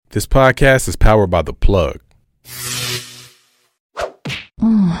This podcast is powered by The Plug.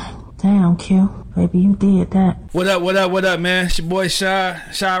 Damn, Q. Baby, you did that. What up, man? It's your boy Shy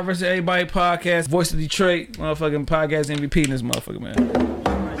vs. Everybody podcast. Voice of Detroit. Motherfucking podcast MVP in this motherfucker, man.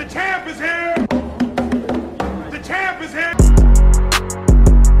 The champ is here! The champ is here!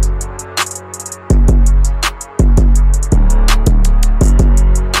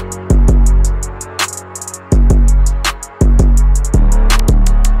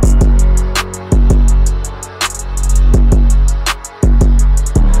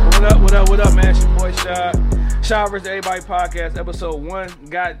 What up, man? It's your boy Shy vs. Everybody podcast, episode 1,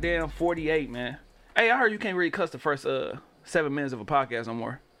 goddamn 48, man. Hey, I heard you can't really cuss the first 7 minutes of a podcast no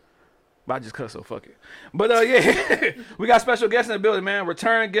more. But I just cuss, so fuck it. But yeah, we got special guests in the building, man.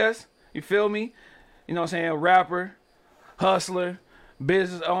 Return guests, you feel me? You know what I'm saying? Rapper, hustler,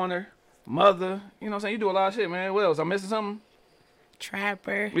 business owner, mother. You know what I'm saying? You do a lot of shit, man. What else? I'm missing something?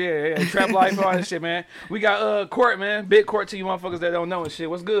 Trapper. Yeah, trap life, all that shit, man. We got Court, man. Big Court to you motherfuckers that don't know and shit.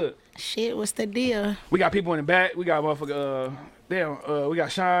 What's good? Shit, what's the deal? We got people in the back. We got motherfucker, we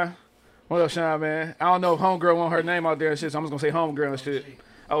got Sean. What up, Sean, man? I don't know if homegirl want her name out there and shit, so I'm just gonna say homegirl and shit.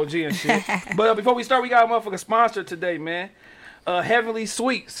 OG and shit. But before we start, we got a motherfucker sponsor today, man. Heavenly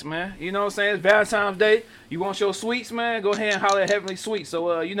Sweets, man. You know what I'm saying? It's Valentine's Day. You want your sweets, man? Go ahead and holler at Heavenly Sweets.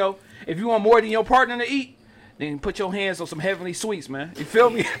 So, if you want more than your partner to eat, then put your hands on some Heavenly Sweets, man. You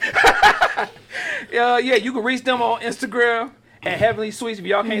feel me? Yeah, you can reach them on Instagram at Heavenly Sweets. If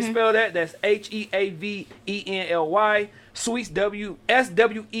y'all can't spell that, that's HEAVENLY Sweets, SWEETSSS.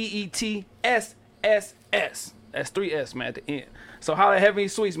 That's 3 S, man, at the end. So holla at Heavenly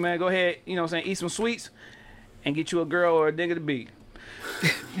Sweets, man. Go ahead, you know what I'm saying, eat some sweets and get you a girl or a nigga to be.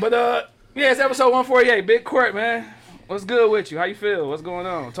 But it's episode 148. Big Court, man. What's good with you? How you feel? What's going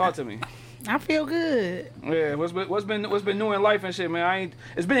on? Talk to me. I feel good. Yeah, what's been new in life and shit, man?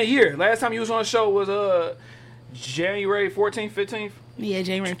 It's been a year. Last time you was on the show was January 14th, 15th. Yeah,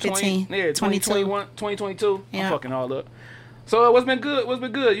 January 15th. 2022. Yeah. I'm fucking all up. So what's been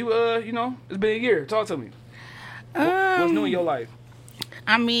good? You it's been a year. Talk to me. What's new in your life?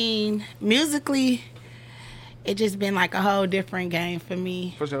 I mean, musically, it just been like a whole different game for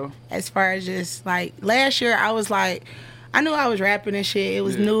me. For sure. As far as just like last year, I was like, I knew I was rapping and shit. It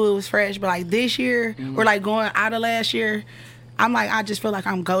was new, it was fresh. But like this year, or like going out of last year, I'm like, I just feel like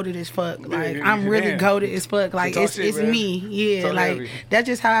I'm goated as fuck. Like I'm really goated as fuck. Like it's me. Yeah, so like heavy. That's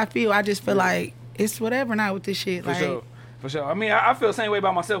just how I feel. I just feel like it's whatever now with this shit. For sure. I mean, I feel the same way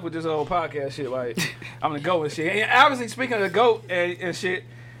about myself with this whole podcast shit. Like, I'm the GOAT and shit. And obviously, speaking of the GOAT and shit,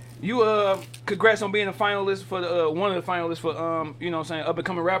 you congrats on being a finalist for the one of the finalists for you know what I'm saying, up and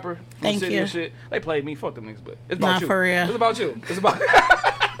coming rapper from Thank the city you. and shit. They played me, fuck them niggas, but it's about Nah, you. for real. It's about you. It's about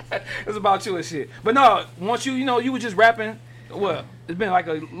it's about you and shit. But no, once you were just rapping. Well, it's been like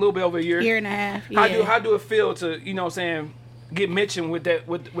a little bit over a year. Year and a half. Yeah. How do it feel to, you know what I'm saying, get mentioned with that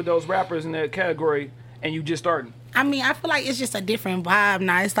with those rappers in that category and you just starting? I mean, I feel like it's just a different vibe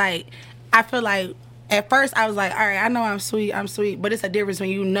now. It's like, I feel like at first I was like, all right, I know I'm sweet, but it's a difference when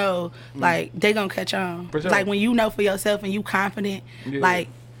you know, like, they gonna catch on. For sure. Like, when you know for yourself and you confident, like,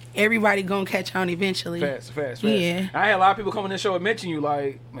 everybody gonna catch on eventually. Fast. Yeah. I had a lot of people come on this show and mention you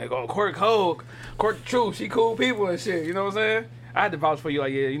like Court Cold, Court the Truth, she cool people and shit, you know what I'm saying? I had to vouch for you,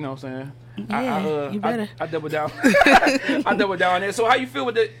 like, yeah, you know what I'm saying? Yeah, you better. I double down. I double down on that. So how you feel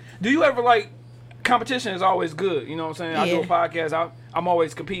with it? Do you ever like, competition is always good, you know what I'm saying? I do a podcast, I'm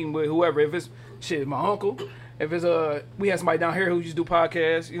always competing with whoever. If it's my uncle, if it's we have somebody down here who used to do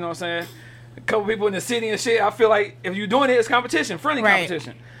podcasts, you know what I'm saying? A couple people in the city and shit. I feel like if you're doing it, it's competition, friendly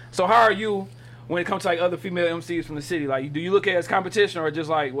competition. So how are you when it comes to like other female MCs from the city? Like, do you look at it as competition or just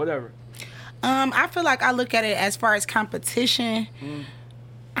like whatever? I feel like I look at it as far as competition.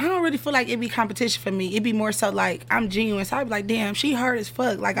 I don't really feel like it'd be competition for me. It'd be more so like I'm genuine. So I'd be like, damn, she hard as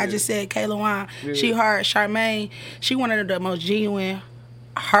fuck. Like I just said, Kayla Wan, she hard. Charmaine, she one of the most genuine,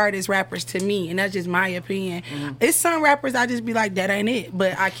 hardest rappers to me, and that's just my opinion. It's some rappers I just be like, that ain't it,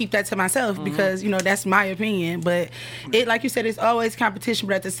 but I keep that to myself because that's my opinion. But it, like you said, it's always competition,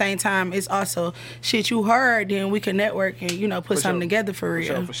 but at the same time it's also shit you heard, then we can network and put something together for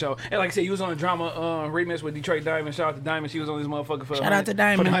real. For sure. And like I said, you was on a drama remix with Detroit Diamond. Shout out to Diamond. She was on this motherfucker for Shout out to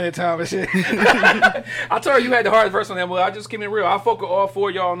Diamond. for the 100th time and shit. I told her you had the hardest verse on that mud. I just keep it real. I fuck with all 4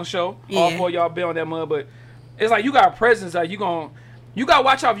 of y'all on the show. Yeah. All 4 of y'all been on that mud, but it's like you got a presence that you gotta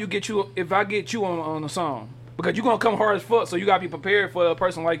watch out if I get you on the song. Because you gonna come hard as fuck, so you gotta be prepared for a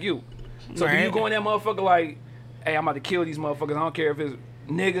person like you. So do you go in that motherfucker like, hey, I'm about to kill these motherfuckers. I don't care if it's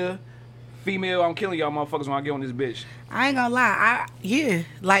nigga, female, I'm killing y'all motherfuckers when I get on this bitch. I ain't gonna lie.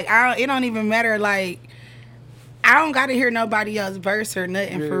 It don't even matter. Like, I don't gotta hear nobody else verse or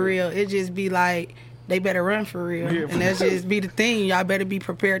nothing for real. It just be like they better run for real, and that's just be the thing. Y'all better be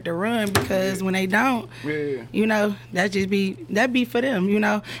prepared to run because when they don't, you know, that be for them, you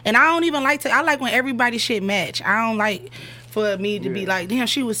know. And I don't even like to. I like when everybody shit match. I don't like for me to be like, damn,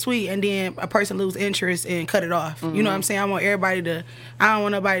 she was sweet, and then a person lose interest and cut it off. You know what I'm saying? I want everybody to. I don't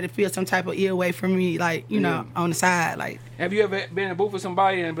want nobody to feel some type of ill way from me, like you know, on the side. Like, have you ever been in a booth with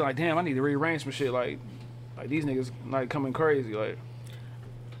somebody and be like, damn, I need to rearrange some shit, like these niggas like coming crazy, like.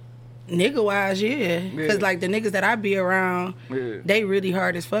 Nigga wise, yeah. Cause like the niggas that I be around, they really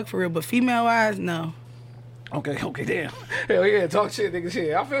hard as fuck for real. But female wise, no. Okay, damn. Hell yeah, talk shit, nigga,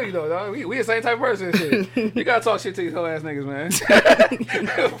 shit. I feel you though, dog. We the same type of person, shit. You gotta talk shit to these whole ass niggas, man.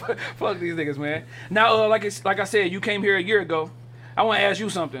 Fuck these niggas, man. Now, like I said, you came here a year ago. I want to ask you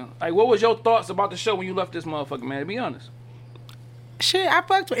something. Like, what was your thoughts about the show when you left this motherfucker, man? To be honest. Shit, I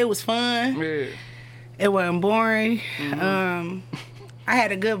fucked with it. It was fun. Yeah. It wasn't boring. I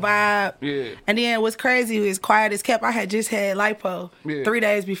had a good vibe. Yeah. And then what's crazy is quiet as kept. I had just had lipo 3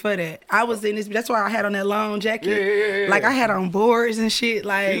 days before that. I was in this. That's why I had on that long jacket. Yeah. Like I had on boards and shit.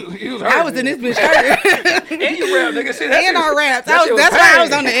 Like was I was in this bitch hurt. And you rap, nigga. Shit, and I rapped. That's why I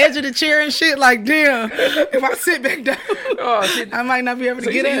was on the edge of the chair and shit. Like damn, if I sit back down, shit. I might not be able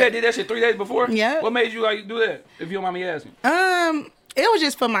to get up. up. Did that shit 3 days before? Yeah. What made you like do that? If you don't mind me asking. It was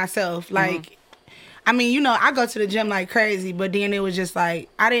just for myself. Like. I mean, you know, I go to the gym like crazy, but then it was just like,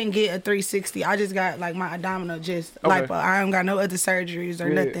 I didn't get a 360. I just got like my abdominal just lipo. I don't got no other surgeries or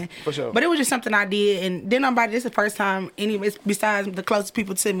nothing. For sure. But it was just something I did. And then this is the first time, besides the closest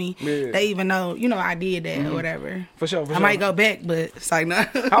people to me, they even know, you know, I did that or whatever. For sure. I might go back, but it's like, no.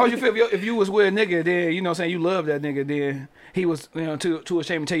 How would you feel if you was with a nigga, then, you know what I'm saying, you love that nigga, then he was, you know, too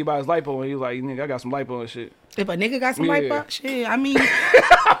ashamed to tell you about his lipo, and he was like, nigga, I got some lipo and shit. If a nigga got some lipo, shit, I mean...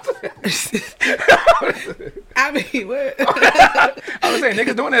 I mean, what? I was saying,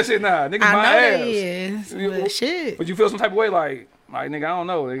 niggas doing that shit now. Niggas I my know ass. that is, but shit. Would you feel some type of way like, nigga, I don't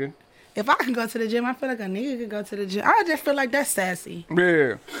know, nigga. If I can go to the gym, I feel like a nigga can go to the gym. I just feel like that's sassy.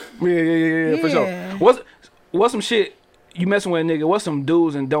 Yeah, for sure. What's some shit you messing with a nigga? What's some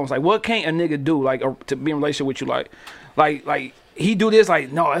do's and don'ts? Like, what can't a nigga do, like, to be in a relationship with you? Like he do this,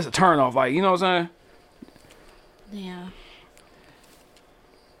 like, no, that's a turn off. Like, you know what I'm saying? Yeah.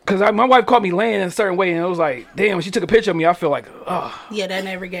 Cause my wife caught me laying in a certain way, and it was like, damn. When she took a picture of me, I feel like, yeah, that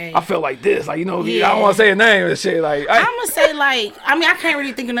never gave. I felt like this, like you know, I don't want to say a name and shit. Like I'm gonna say, like, I mean, I can't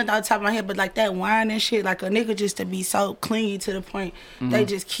really think of nothing off the top of my head, but like that whine and shit, like a nigga just to be so clingy to the point they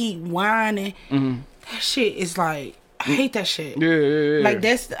just keep whining. That shit is like, I hate that shit. Yeah. Like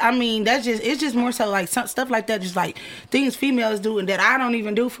that's, I mean, that's just, it's just more so like some stuff like that, just like things females do and that I don't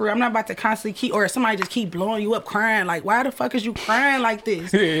even do for real. I'm not about to constantly keep, or somebody just keep blowing you up crying. Like, why the fuck is you crying like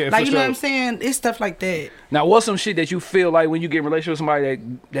this? Like, you know what I'm saying? It's stuff like that. Now, what's some shit that you feel like when you get in a relationship with somebody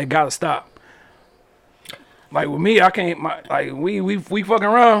that gotta stop? Like with me, I can't. Like we fucking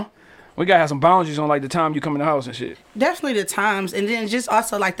around. We gotta have some boundaries on like the time you come in the house and shit. Definitely the times, and then just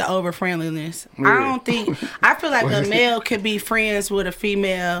also like the over friendliness. I feel like a male could be friends with a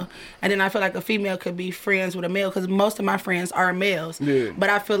female, and then I feel like a female could be friends with a male because most of my friends are males. Yeah. But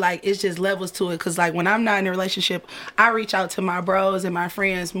I feel like it's just levels to it because like when I'm not in a relationship, I reach out to my bros and my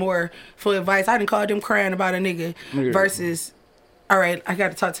friends more for advice. I didn't call them crying about a nigga versus. All right, I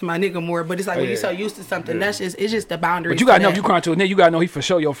got to talk to my nigga more, but it's like when you're so used to something, it's just the boundary. But you gotta know if you crying to a nigga, you gotta know he for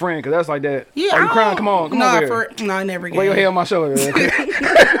sure your friend, cause that's like that. Yeah, you crying? Come on, no, I never. Lay your head on my shoulder. Real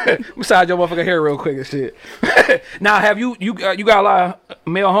quick. Massage your motherfucking hair real quick and shit. Now, have you got a lot of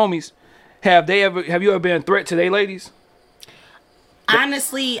male homies? Have you ever been a threat to they ladies?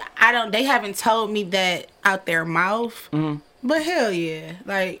 Honestly, I don't. They haven't told me that out their mouth. But hell yeah.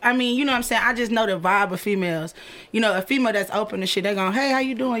 Like, I mean, you know what I'm saying? I just know the vibe of females. You know, a female that's open and shit, they going, hey, how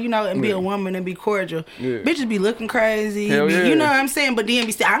you doing? You know, and be a woman and be cordial. Yeah. Bitches be looking crazy. You know what I'm saying? But then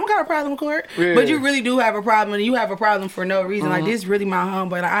be saying, I don't got a problem, Court. Yeah. But you really do have a problem, and you have a problem for no reason. Like, this is really my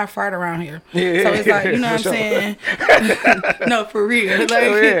homeboy. Like, I fart around here. Yeah. So it's like, you know what I'm saying? No, for real. Like,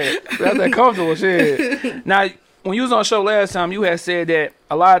 that's that comfortable shit. Now, when you was on the show last time, you had said that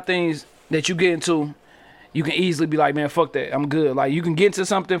a lot of things that you get into, you can easily be like, man, fuck that, I'm good. Like, you can get into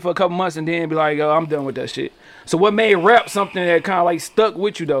something for a couple months and then be like, oh, I'm done with that shit. So what made rap something that kind of like stuck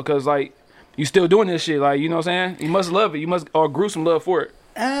with you though? Cause like, you still doing this shit, like, you know what I'm saying? You must love it. Or grew some love for it.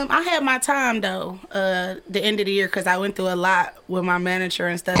 I had my time though, the end of the year, cause I went through a lot with my manager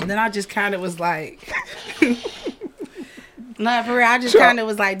and stuff. And then I just kind of was like, No, for real. I just kind of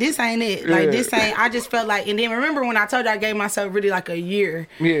was like, this ain't it. Like, this ain't. I just felt like, and then remember when I told you I gave myself really like a year.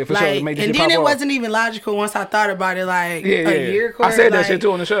 Yeah, for like, sure. Make this and shit then pop it off. wasn't even logical once I thought about it. Like a year. I said that like, shit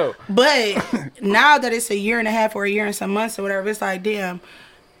too on the show. But now that it's a year and a half or a year and some months or whatever, it's like, damn.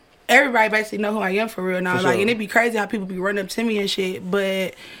 Everybody basically know who I am for real now. For like, sure. and it'd be crazy how people be running up to me and shit.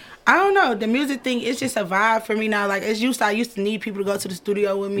 But I don't know. The music thing, it's just a vibe for me now. Like, I used to need people to go to the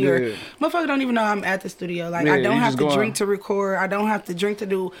studio with me. Or motherfucker don't even know I'm at the studio. Like, I don't have to drink to record. I don't have to drink to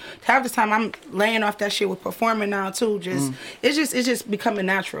do. Half the time, I'm laying off that shit with performing now, too. It's just becoming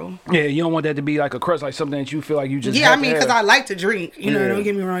natural. Yeah, you don't want that to be like a crush, like something that you feel like you just Yeah, have I mean, to have. because I like to drink. You know, don't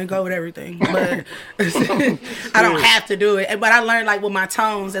get me wrong, go with everything. But I don't have to do it. But I learned, like, with my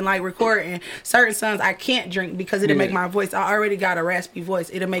tones and, like, recording, certain songs I can't drink because it'll make my voice, I already got a raspy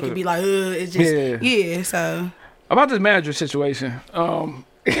voice. It'll make it be like, it's just, so. About this manager situation,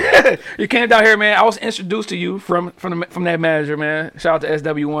 you came down here, man. I was introduced to you from that manager, man. Shout out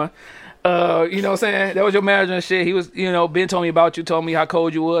to SW1. You know what I'm saying? That was your manager and shit. He was, Ben told me about you, told me how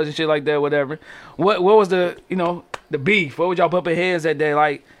cold you was and shit like that, whatever. What was the, the beef? What would y'all bumping heads that day?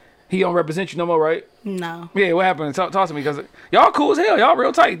 Like, he don't represent you no more, right? No. Yeah, what happened? Talk to me, because y'all cool as hell. Y'all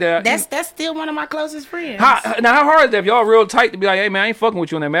real tight there. That's still one of my closest friends. How hard is that if y'all real tight to be like, hey, man, I ain't fucking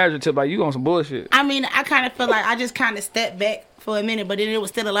with you on that manager tip. Like, you on some bullshit. I mean, I kind of feel like I just kind of stepped back for a minute, but then it was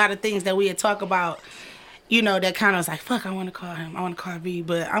still a lot of things that we had talked about, that kind of was like, fuck, I want to call him. I want to call V.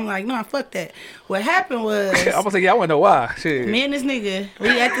 But I'm like, no, fuck that. What happened was... I'm going to say, yeah, I want to know why. Shit. Me and this nigga,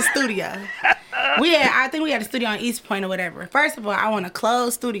 we at the studio. I think we had a studio on East Point or whatever. First of all, I want a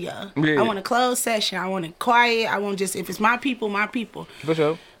closed studio. Yeah. I want a closed session. I want it quiet. I want just, if it's my people, my people. For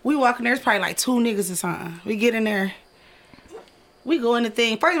sure. We walk in there, it's probably like 2 niggas or something. We get in there. We go in the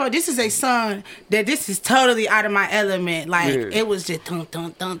thing. First of all, this is a song that this is totally out of my element. Like, it was just dun,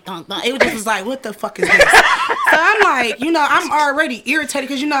 dun, dun, dun, dun. It was just like, what the fuck is this? So I'm like, I'm already irritated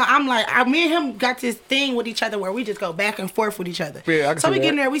because, I'm like, me and him got this thing with each other where we just go back and forth with each other. Yeah, I can so see we that. get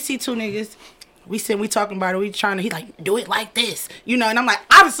in there, we see 2 niggas. We talking about it. He's like, do it like this. And I'm like,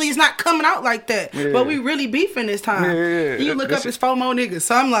 obviously it's not coming out like that. Yeah. But we really beefing this time. Yeah. You look up, it's FOMO niggas.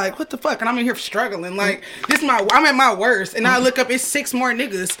 So I'm like, what the fuck? And I'm in here struggling. Like, I'm at my worst. And I look up, it's 6 more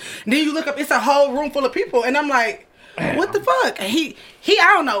niggas. And then you look up, it's a whole room full of people. And I'm like, what the fuck? And he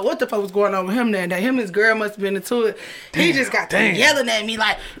I don't know what the fuck was going on with him that day. Him and his girl must have been into it. He just got to yelling at me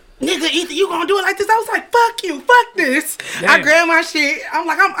like, nigga, Ethan, you gonna do it like this? I was like, fuck you, fuck this. Damn. I grabbed my shit. I'm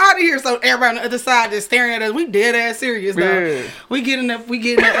like, I'm out of here. So everybody on the other side just staring at us. We dead ass serious, though. Yeah. We get in the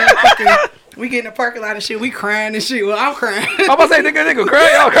parking lot and shit. We crying and shit. Well, I'm crying. I'm about to say, nigga,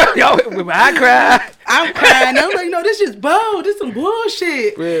 cry. Y'all, I cry. I'm crying. I'm like, no, this just bold. This some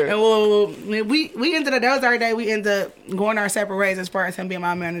bullshit. Yeah. And we ended up, that was our day. We ended up going our separate ways as far as him being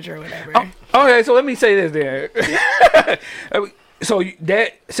my manager or whatever. Okay, so let me say this then. So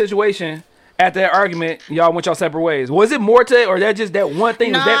that situation, after that argument, y'all went y'all separate ways. Was it more to it, or that just that one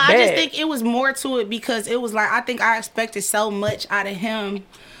thing was that bad? I just think it was more to it because it was like, I think I expected so much out of him,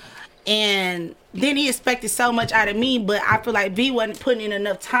 and then he expected so much out of me, but I feel like V wasn't putting in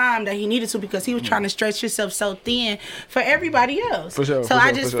enough time that he needed to because he was trying to stretch himself so thin for everybody else. For sure. So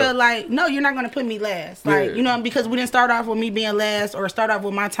I just felt like, no, you're not going to put me last. Like, because we didn't start off with me being last or start off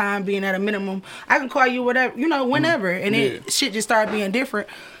with my time being at a minimum. I can call you whatever, whenever. And shit just started being different.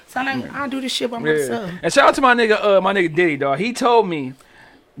 So I'm like, I'll do this shit by myself. And shout out to my nigga Diddy, dog. He told me,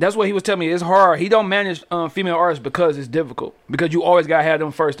 that's what he was telling me. It's hard. He don't manage female artists because it's difficult. Because you always gotta have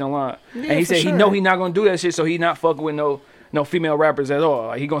them first in line. Yeah, and he said sure. he know he not gonna do that shit, so he not fucking with no female rappers at all.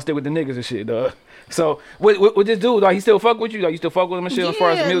 Like, he gonna stick with the niggas and shit, dog. So with this dude, like, he still fuck with you? Like, you still fuck with him and shit as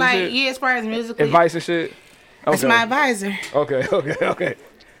far as music shit? Yeah, as far as musically. Advice and shit? That's my advisor. Okay.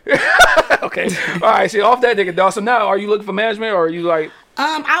 Okay. All right, shit, off that nigga, dog. So now, are you looking for management, or are you like...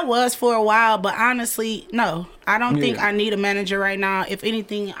 I was for a while, but honestly, no. I don't think I need a manager right now. If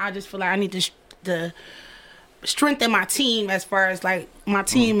anything, I just feel like I need to strengthen my team as far as, like, my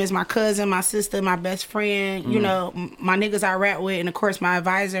team is my cousin, my sister, my best friend, my niggas I rap with, and, of course, my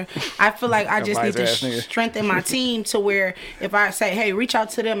advisor. I feel like I just need to strengthen my team to where if I say, hey, reach out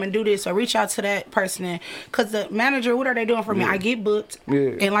to them and do this, or reach out to that person. Because the manager, what are they doing for me? I get booked.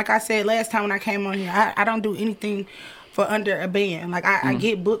 Yeah. And like I said last time when I came on here, I don't do anything for under a band. Like, I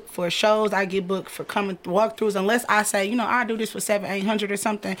get booked for shows, I get booked for coming walkthroughs, unless I say, I'll do this for $700-800 or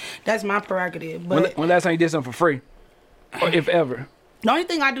something. That's my prerogative. But when last time you did something for free? Or if ever? The only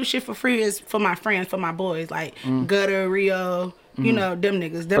thing I do shit for free is for my friends, for my boys, like Gutter, Rio, them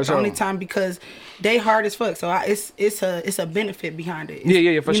niggas. That's the only time, because they hard as fuck. So it's a benefit behind it.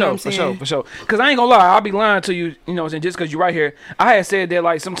 Yeah, for sure. Because I ain't gonna lie, I'll be lying to you, just because you're right here. I had said that,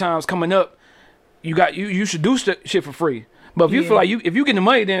 like, sometimes coming up, you should do shit for free. But if you feel like if you get the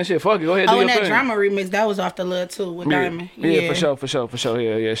money, then shit, fuck it. Go ahead. Oh, do and your that thing. drama remix, that was off the love too with Diamond. Yeah, for sure.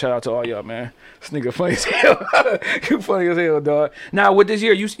 Yeah. Shout out to all y'all, man. This nigga funny as hell. You funny as hell, dog. Now with this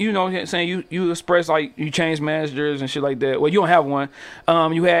year, you know what I'm saying, you express like you changed managers and shit like that. Well, you don't have one.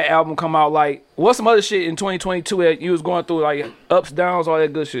 You had an album come out. Like, what's some other shit in 2022 that you was going through, like ups, downs, all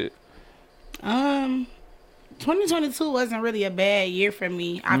that good shit? 2022 wasn't really a bad year for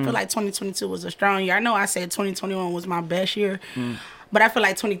me. I feel like 2022 was a strong year. I know I said 2021 was my best year, but I feel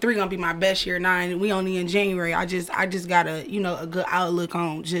like 23 gonna be my best year now. And we only in January. I just got a a good outlook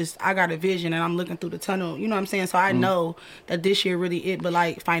on. I got a vision and I'm looking through the tunnel. You know what I'm saying? So I know that this year really it. But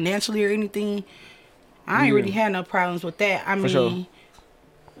like financially or anything, I ain't really had no problems with that. I mean. Sure.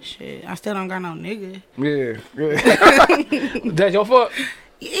 Shit, I still don't got no nigga. Yeah. That's your fault.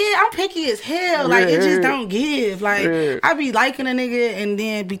 Yeah, I'm picky as hell. Like, it just don't give. Like, I be liking a nigga and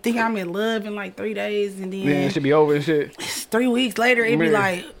then be thinking I'm in love in like 3 days and then it should be over and shit. 3 weeks later, it be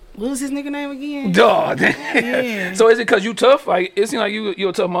like, what was his nigga name again? Dog. Yeah. So is it because you tough? Like, it seems like you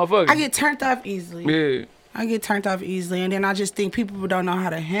a tough motherfucker. I get turned off easily. Yeah. I get turned off easily, and then I just think people don't know how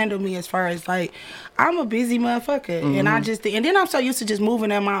to handle me as far as like I'm a busy motherfucker, and I just think, and then I'm so used to just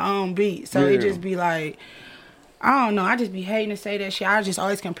moving at my own beat, so it just be like, I don't know, I just be hating to say that shit. I just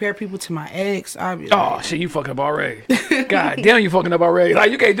always compare people to my ex. I be like, Oh shit, you fucking up already. God damn, you fucking up already.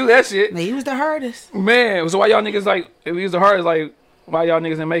 Like, you can't do that shit. he was the hardest. Man, so why y'all niggas like, if he was the hardest, like, why y'all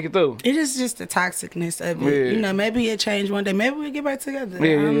niggas didn't make it through? It is just the toxicness of it. Yeah. Maybe it changed one day. Maybe we get back together.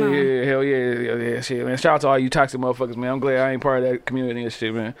 Yeah, I don't know. hell yeah, shit, man. Shout out to all you toxic motherfuckers, man. I'm glad I ain't part of that community and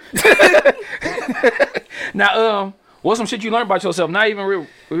shit, man. Now, what's some shit you learned about yourself? Not even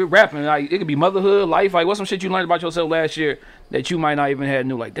rapping. Like, it could be motherhood, life. Like, what's some shit you learned about yourself last year that you might not even had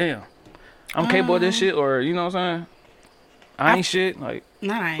knew? Like, damn, I'm capable of this shit, or you know what I'm saying? I ain't shit. Like,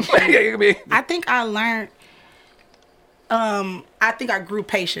 Nah, I ain't. yeah, you can be. I think I learned. I think I grew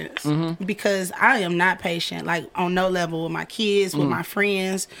patience because I am not patient, like on no level with my kids, with my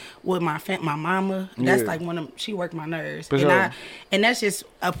friends, with my mama. That's like she worked my nerves, and that's just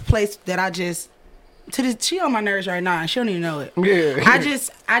a place that I just she on my nerves right now, and she don't even know it. Yeah.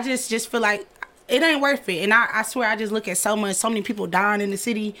 I just feel like it ain't worth it, and I swear I just look at so many people dying in the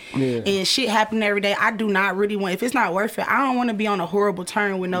city, and shit happening every day. I do not really want, if it's not worth it, I don't want to be on a horrible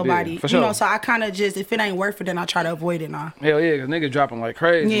turn with nobody. for sure. So I kind of just, if it ain't worth it, then I try to avoid it now. Hell yeah, cause niggas dropping like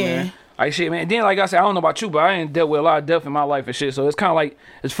crazy, man. Like shit, man. Then like I said, I don't know about you, but I ain't dealt with a lot of death in my life and shit. So it's kind of like,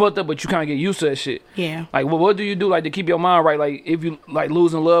 it's fucked up, but you kind of get used to that shit. Yeah. Like, what do you do like to keep your mind right? Like, if you like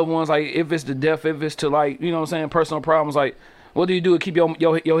losing loved ones, like if it's to death, if it's to like, you know what I'm saying, personal problems, like what do you do to keep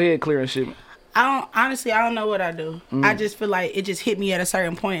your head clear and shit? Honestly, I don't know what I do. I just feel like it just hit me at a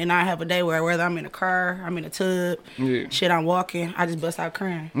certain point, and I have a day where whether I'm in a car, I'm in a tub, shit, I'm walking, I just bust out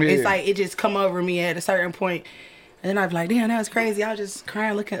crying. Yeah. It's like it just come over me at a certain point, and then I be like, damn, that was crazy. I was just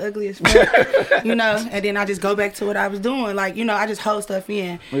crying, looking ugly as fuck, and then I just go back to what I was doing, like I just hold stuff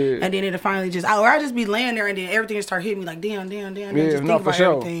in, and then it'll finally just, or I just be laying there, and then everything just start hitting me like, damn, just Yeah, think no, for about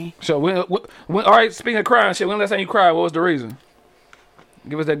sure. everything. So when, all right, speaking of crying, shit, when last time you cried? What was the reason?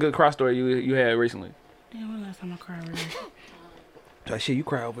 Give us that good cry story you had recently. Damn, when last time I cried really? Like shit, you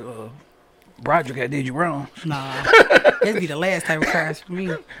cried over Broderick that did you wrong. Nah, that'd be the last time I cried for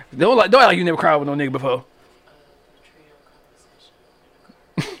me. Don't like you never cried with no nigga before.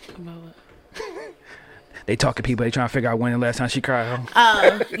 About what? They talking people, they trying to figure out when the last time she cried.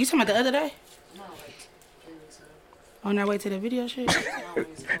 Huh? You talking about the other day? On our way to the video shit?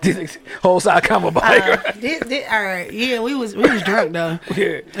 This whole side combo body. All right, yeah, we was drunk though.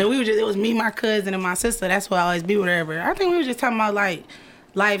 Yeah. And it was me, my cousin, and my sister. That's why I always be with her. But I think we was just talking about like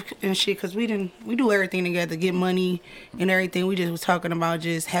life and shit, cause we do everything together, get money and everything. We just was talking about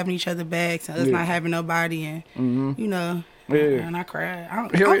just having each other backs and us not having nobody, and Yeah. And I cried. I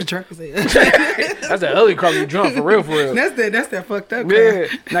was drunk as hell. That's that ugly cry, you drunk for real. That's that fucked up. Yeah.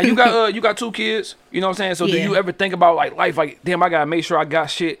 Cry. Now you got 2 kids. You know what I'm saying? So do Yeah. you ever think about like life? Like, damn, I gotta make sure I got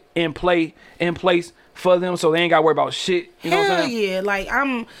shit in place for them, so they ain't gotta worry about shit. You know what I'm Hell saying? yeah. Like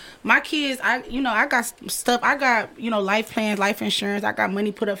my kids, I got stuff. I got, life plans, life insurance. I got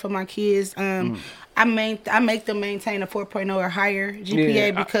money put up for my kids. I make them maintain a 4.0 or higher GPA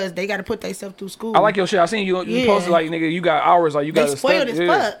Yeah, because they got to put themselves through school. I like your shit. I seen you Yeah. posted like, nigga, you got hours, like you got They spoiled as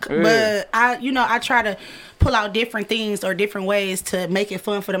fuck, but I try to pull out different things or different ways to make it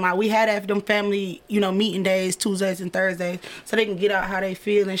fun for them. We had at them family, meeting days, Tuesdays and Thursdays, so they can get out how they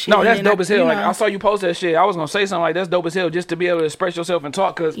feel and shit. No, that's and then dope as hell. Like, I saw you post that shit. I was gonna say something like that's dope as hell, just to be able to express yourself and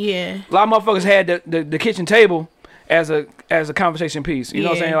talk. Cause yeah, a lot of motherfuckers had the kitchen table as a conversation piece. You know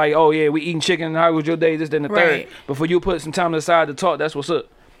what I'm saying? Like, oh yeah, we eating chicken. How was your day? This, then the Right. third. Before you put some time to the side to talk, that's what's up.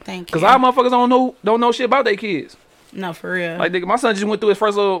 thank you. Cause a lot of motherfuckers don't know shit about their kids. No, for real. Like, nigga, my son just went through his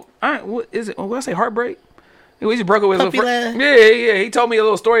first little, what is it? What I say, heartbreak? He just broke up with his Puppy little love? Yeah. He told me a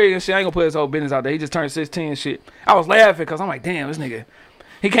little story and shit. I ain't gonna put his whole business out there. He just turned 16 and shit. I was laughing because I'm like, damn, this nigga.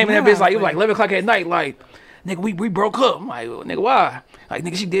 He came in that bitch like, it was like 11 o'clock at night. Like, nigga, we broke up. I'm like, well, nigga, why? Like,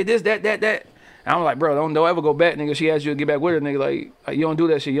 nigga, she did this, that. And I'm like, bro, don't ever go back, nigga. She asked you to get back with her, nigga. Like, you don't do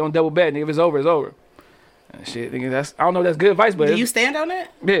that shit. You don't double back, nigga. If it's over, it's over. And shit, nigga, I don't know if that's good advice, but Do you stand on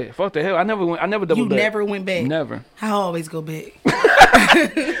that? yeah, fuck the hell. I never doubled You back. never went back? Never. I always go back.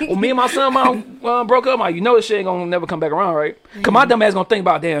 Well, me and my son broke up. I'm like, you know this shit ain't gonna never come back around, right? Cause my dumb ass gonna think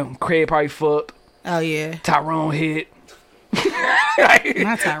about, damn, Craig probably fucked. Oh, yeah. Tyrone hit.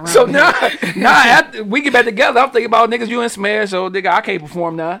 Not Tyrone. So now after we get back together, I'm thinking about niggas you and Smash. So nigga, I can't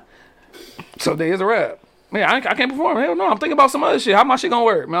perform now. So there's a rap. Man, I can't perform. Hell no. I'm thinking about some other shit. How my shit gonna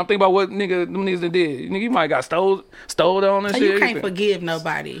work? Man, I'm thinking about what them niggas that did. Nigga, you might got stole on and So shit. you can't forgive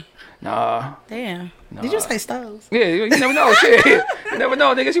nobody. Nah. Damn. Did you say stoves? Yeah, you never know. Shit. You never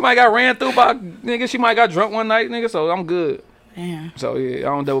know. Nigga, she might got ran through by nigga. She might got drunk one night, nigga. So I'm good. Damn. So yeah, I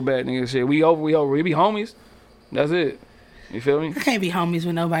don't double back, nigga. Shit, we over. We be homies. That's it. You feel me? I can't be homies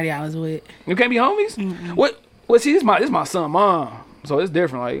with nobody I was with. You can't be homies. Mm-mm. What? See, this my son, mom. So it's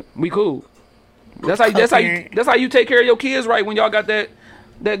different. Like we cool. That's how you take care of your kids, right? When y'all got that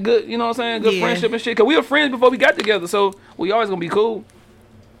good, you know what I'm saying, good friendship and shit. Cause we were friends before we got together, so we always gonna be cool.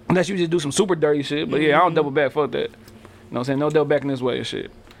 Unless you just do some super dirty shit. But yeah, I don't double back. Fuck that. You know what I'm saying? No double back in this way and shit.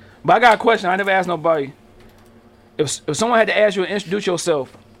 But I got a question. I never asked nobody. If someone had to ask you to introduce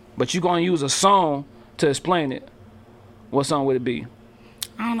yourself, but you gonna use a song to explain it, what song would it be?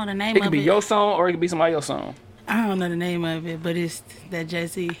 I don't know the name It of could be your song or it could be somebody else's song. I don't know the name of it, but it's that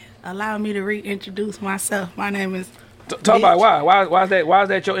Jay-Z. Allow me to reintroduce myself. My name is. Talk about why is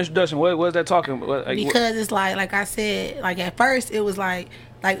that your introduction? What is that talking about? Because it's like I said, like at first it was like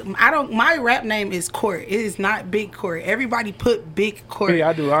my rap name is Court. It is not Big Court. Everybody put Big Court Yeah,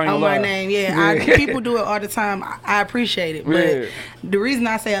 I do. I ain't on gonna my lie. name. Yeah. People do it all the time. I appreciate it. But the reason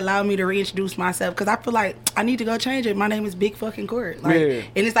I say allow me to reintroduce myself, because I feel like I need to go change it. My name is Big fucking Court. Like,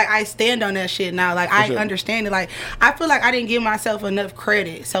 and it's like I stand on that shit now. Like I understand it. Like I feel like I didn't give myself enough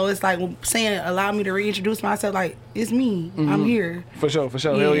credit. So it's like saying allow me to reintroduce myself. Like it's me. I'm here. For sure. Yeah.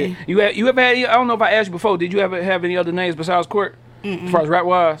 Hell yeah. You ever had? I don't know if I asked you before. Did you ever have any other names besides Court? As far as rap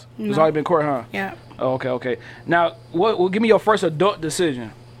wise, it's always been Court, huh? Yeah. Oh, okay. Now, give me your first adult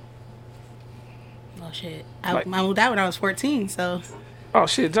decision. Oh shit. I moved out when I was 14. So. Oh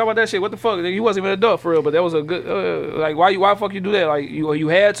shit! Talk about that shit. What the fuck? You wasn't even an adult for real, but that was a good. Like, why the fuck you do that? Like, you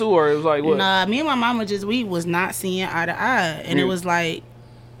had to, or it was like what? Nah, me and my mama we was not seeing eye to eye, and it was like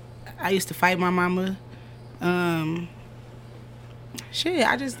I used to fight my mama. Shit,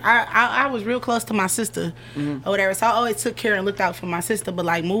 I was real close to my sister or whatever, so I always took care and looked out for my sister. But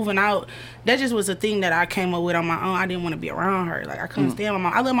like moving out, that just was a thing that I came up with on my own. I didn't want to be around her. Like I couldn't stand my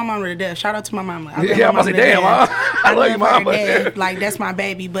mom. I love my mama to death. Shout out to my mama. I love Yeah, my I'm about to say, damn, I love your mama. Death. Like that's my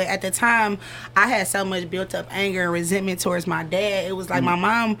baby. But at the time, I had so much built up anger and resentment towards my dad. It was like my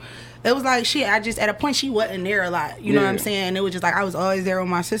mom. It was like shit. I just at a point she wasn't there a lot. You know what I'm saying? It was just like I was always there with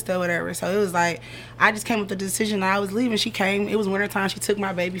my sister or whatever. So it was like I just came with the decision that I was leaving. She came. It was wintertime. She took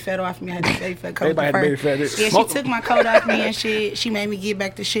my baby fat off me. I had the baby fat coat. Everybody had the baby fat. Yeah, she took my coat off me and shit. She made me get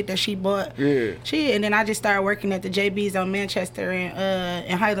back the shit that she bought. Yeah. Shit, and then I just started working at the JB's on Manchester and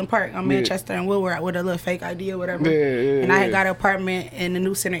in Highland Park on Manchester and Woodward with a little fake ID or whatever. And I had got an apartment in the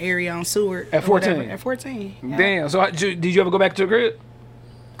New Center area on Seward. At 14. At 14. Yeah. Damn. So did you ever go back to the crib?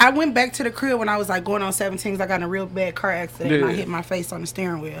 I went back to the crib when I was like going on 17 'cause I got in a real bad car accident and I hit my face on the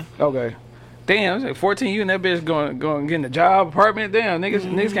steering wheel. Okay. Damn, it's like 14, you and that bitch going getting a job, apartment. Damn,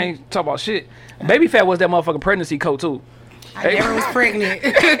 niggas can't talk about shit. Baby fat was that motherfucking pregnancy coat too. I never was pregnant.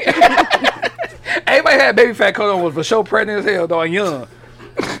 Everybody had baby fat coat on was for sure pregnant as hell, though, and young.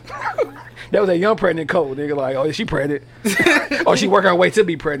 That was a young pregnant coat. Nigga like, oh, is she pregnant? Or she working her way to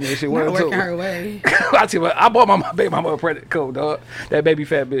be pregnant and shit. Not working her way. I tell you what, I bought my baby mama a pregnant coat, dog. That baby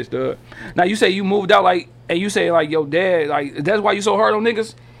fat bitch, dog. Now you say you moved out like, and you say like your dad, like that's why you so hard on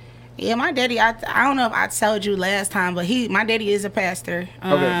niggas? Yeah, my daddy, I don't know if I told you last time, but my daddy is a pastor.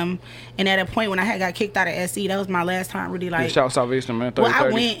 Okay. And at a point when I had got kicked out of SC, that was my last time really like. Shout out Salvation, man. 30, well, I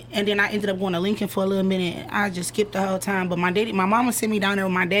 30. went and then I ended up going to Lincoln for a little minute. I just skipped the whole time. But my mama sent me down there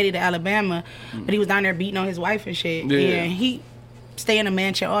with my daddy to Alabama, but he was down there beating on his wife and shit. Yeah. And he stay in a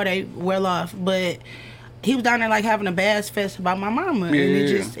mansion all day, well off, but. He was down there like having a bass fest about my mama, and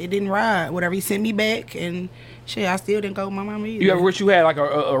it didn't ride. Whatever, he sent me back, and shit, I still didn't go with my mama either. You ever wish you had like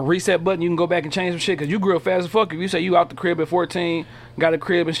a reset button? You can go back and change some shit because you grew up fast as fuck. If you say you out the crib at 14, got a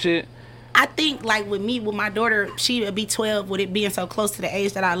crib and shit, I think like with me, with my daughter, she would be 12. With it being so close to the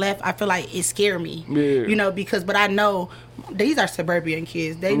age that I left, I feel like it scared me. Yeah. You know, but I know these are suburban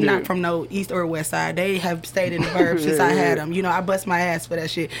kids. They not from no east or west side. They have stayed in the burbs since I had them. You know, I bust my ass for that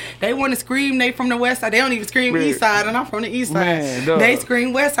shit. They want to scream. They from the west side. They don't even scream east side, and I'm from the east side. Man, dog. They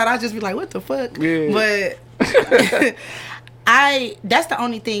scream west side. I just be like, what the fuck? Yeah. But. That's the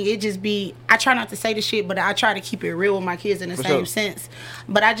only thing. It just be, I try not to say the shit, but I try to keep it real with my kids in the same sense.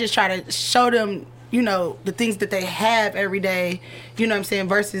 But I just try to show them, you know, the things that they have every day, you know what I'm saying,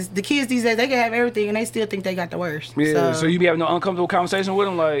 versus the kids these days, they can have everything and they still think they got the worst. Yeah, so you be having no uncomfortable conversation with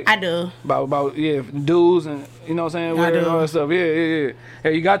them? Like, I do. About dudes and, you know what I'm saying, I do. and all that stuff. Yeah,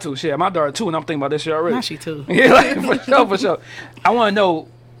 you got to. Shit, my daughter too, and I'm thinking about this shit already. Not she too. Yeah, like, for sure. I want to know,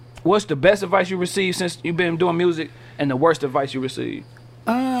 what's the best advice you received since you've been doing music, and the worst advice you received?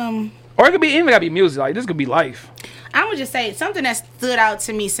 Or it could be, even gotta be music. Like, this could be life. I would just say something that stood out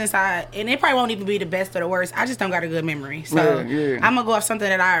to me and it probably won't even be the best or the worst. I just don't got a good memory. So I'm gonna go off something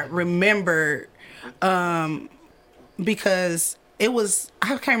that I remember, because it was, I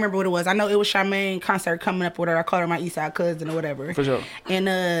can't remember what it was. I know it was Charmaine concert coming up with her. I called her my East Side cousin or whatever. For sure. And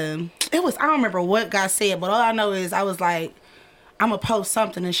it was, I don't remember what got said, but all I know is I was like, I'm gonna post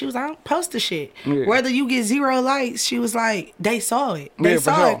something, and she was like, post the shit. Yeah. Whether you get 0 likes, she was like, they saw it. They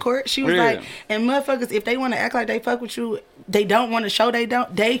saw it, Court. She was like, and motherfuckers, if they want to act like they fuck with you, they don't want to show they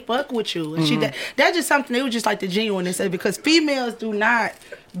fuck with you. And that's just something, it was just like the genuineness of it, because females do not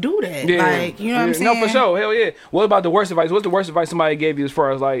do that. Yeah. Like, you know what I'm saying? No, for sure. Hell yeah. What about the worst advice? What's the worst advice somebody gave you as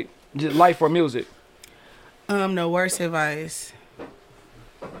far as like just life or music? The worst advice.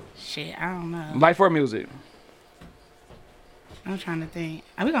 Shit, I don't know. Life or music? I'm trying to think.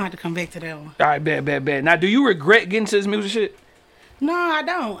 We gonna have to come back to that one. All right, bad. Now, do you regret getting to this music shit? No, I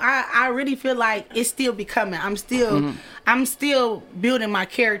don't. I really feel like it's still becoming. I'm still building my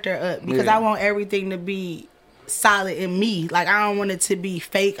character up, because I want everything to be solid in me. Like, I don't want it to be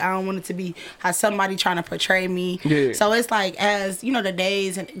fake. I don't want it to be how somebody trying to portray me. Yeah. So it's like, as you know, the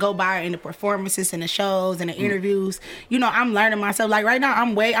days go by and the performances and the shows and the interviews, you know, I'm learning myself. Like right now,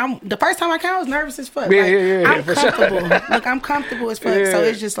 I'm the first time I came, I was nervous as fuck. I'm comfortable. Sure. Look, I'm comfortable as fuck. So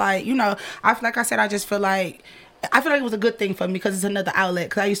it's just like, you know, like I said, I just feel like it was a good thing for me, because it's another outlet.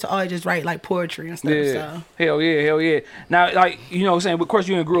 Because I used to always just write like poetry and stuff. Yeah. So. Hell yeah. Now, like, you know what I'm saying, of course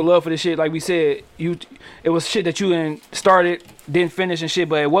you grew a love for this shit. Like we said, it was shit that you started, didn't finish and shit.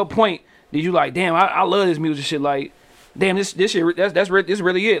 But at what point did you like, damn, I love this music shit. Like, damn, this shit, this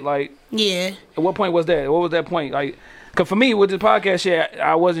really it. Like, yeah. At what point was that? What was that point? Like, cause for me with this podcast shit,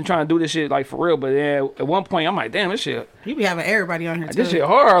 I wasn't trying to do this shit like for real. But yeah, at one point I'm like, damn, this shit. You be having everybody on here too. This shit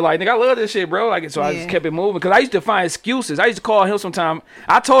hard. Like, nigga, I love this shit, bro. Like, so I just kept it moving. Cause I used to find excuses. I used to call him sometime.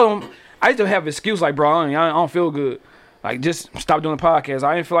 I told him I used to have excuses like, bro, I don't feel good. Like, just stop doing the podcast.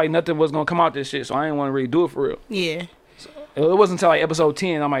 I didn't feel like nothing was gonna come out this shit, so I didn't want to really do it for real. Yeah. So it wasn't until like episode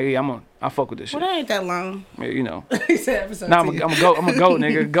 10 I'm like, yeah, I fuck with this shit. Well, that ain't that long. Yeah, you know. He said episode 10. Nah, I'm a go,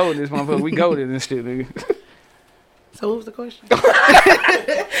 nigga. Go in this motherfucker. We go in this shit, nigga. So what was the question? At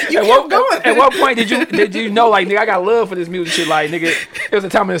what point did you know, like, nigga, I got love for this music shit? Like, nigga, it was a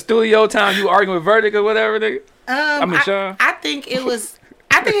time in the studio, time you arguing with Verdict or whatever, nigga. Sean. I think it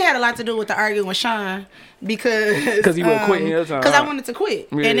had a lot to do with the arguing with Sean, because you were quitting the other time. Because I wanted to quit,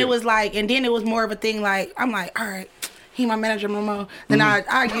 yeah. And it was like, and then it was more of a thing. Like, I'm like, all right, he my manager, Momo. Then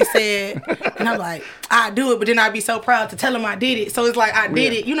I get sad, and I'm like, I do it, but then I'd be so proud to tell him I did it. So it's like I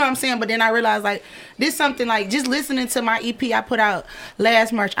did it, you know what I'm saying? But then I realized, like, this something, like, just listening to my EP I put out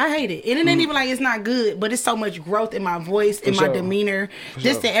last March, I hate it. And it ain't even like it's not good, but it's so much growth in my voice, in my demeanor,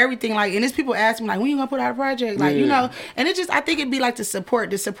 just in everything. Like, and it's people ask me, like, when you gonna put out a project? Like, you know, and it just, I think it'd be like the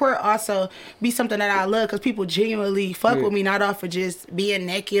support also be something that I love, because people genuinely fuck with me, not off of just being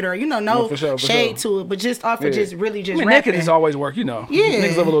naked or, you know, no shade to it, but just off of just really just naked is always work, you know. Yeah.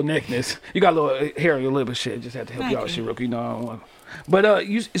 Niggas love a little nakedness. You got a little hair on your lip and shit. Just had to help you out, shit, real quick, you know. But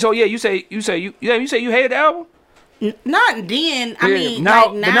you say you hated the album? Not then. I mean,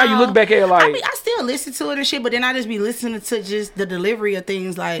 now, like, but now you look back at it like, I mean, I still listen to it and shit, but then I just be listening to just the delivery of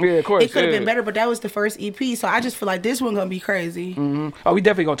things. Like, of course, it could have been better, but that was the first EP, so I just feel like this one gonna be crazy. Mm-hmm. Oh, we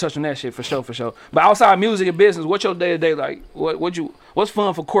definitely gonna touch on that shit for sure. But outside music and business, what's your day to day like? What's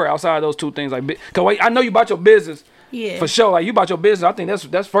fun for Court outside of those two things? Like, cause I know you about your business. Yeah. For sure, like, you about your business. I think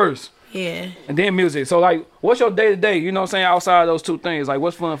that's first. Yeah. And then music. So, like, what's your day to day? You know what I'm saying? Outside of those two things, like,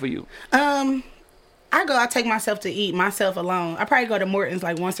 what's fun for you? I take myself to eat myself alone. I probably go to Morton's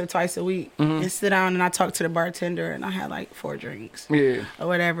like once or twice a week and sit down and I talk to the bartender and I have like 4 drinks. Yeah. Or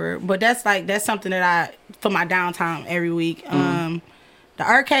whatever. But that's something that for my downtime every week. The The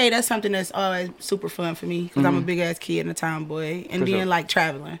arcade, that's something that's always super fun for me because I'm a big ass kid and a tomboy, and then like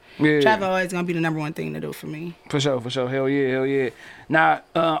traveling. Travel always gonna be the number one thing to do for me. For sure. Hell yeah. Now,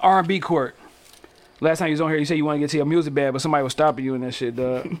 R&B court. Last time you was on here, you said you want to get to your music bag, but somebody was stopping you and that shit,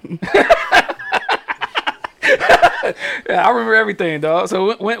 dog. Yeah, I remember everything, dog.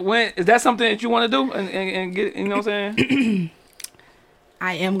 So when is that something that you want to do and get? You know what I'm saying?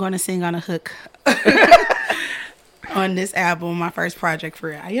 I am gonna sing on a hook on this album, my first project for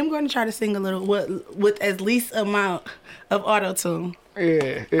it. I am going to try to sing a little with as least amount of auto tune.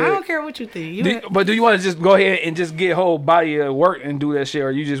 Yeah. I don't care what you think. But do you want to just go ahead and just get a whole body of work and do that shit,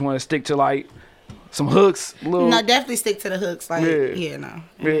 or you just want to stick to like some hooks? No, definitely stick to the hooks. Like, no.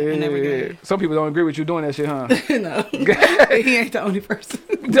 Yeah. Some people don't agree with you doing that shit, huh? No. He ain't the only person.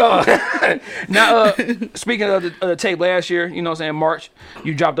 Now, speaking of the tape last year, you know what I'm saying, March,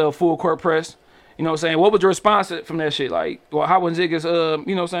 you dropped a full court press. You know what I'm saying? What was the response from that shit? Like, well, how was niggas,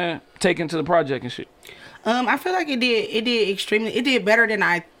 you know what I'm saying, taken to the project and shit? I feel like it did better than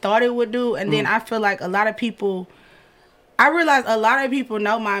I thought it would do. And then I feel like I realized a lot of people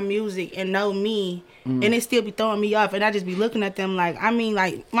know my music and know me, and they still be throwing me off, and I just be looking at them like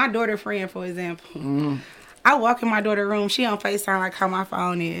my daughter friend, for example. I walk in my daughter's room, she on FaceTime like how my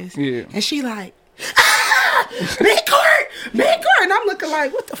phone is. Yeah. And she like, big court, and I'm looking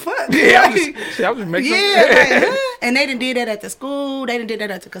like, what the fuck? Yeah, I was just making and they done did that at the school, they done did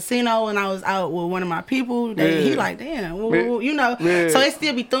that at the casino, and I was out with one of my people. He like, damn, you know. So it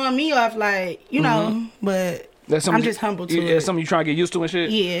still be throwing me off, like, you know, but I'm just humble to it. That's something you trying to get used to and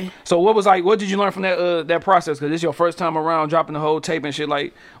shit? Yeah. So what did you learn from that process? Because this is your first time around dropping the whole tape and shit.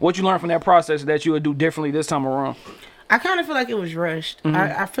 Like, what you learned from that process that you would do differently this time around? I kind of feel like it was rushed.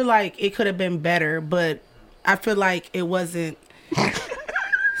 I feel like it could have been better, but I feel like it wasn't.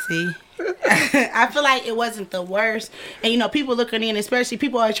 See? I feel like it wasn't the worst. And, you know, people looking in, especially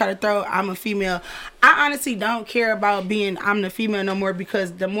people always try to throw, I'm a female. I honestly don't care about being I'm the female no more,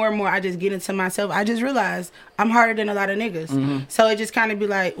 because the more and more I just get into myself, I just realize I'm harder than a lot of niggas. So it just kind of be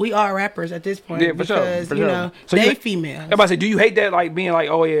like, we all rappers at this point. Yeah, because, you know, so they females. Everybody say, do you hate that, like, being like,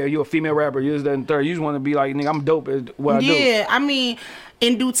 oh, yeah, you're a female rapper, you're this, that, and third. You just want to be like, nigga, I'm dope at what I do. Yeah, I mean,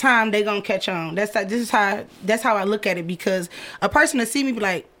 in due time, they gonna catch on. That's how I look at it, because a person to see me be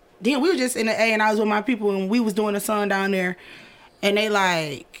like, damn, we were just in the A and I was with my people and we was doing a song down there, and they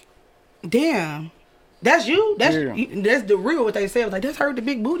like, damn, that's you? That's the real what they said. Was like, that's her, the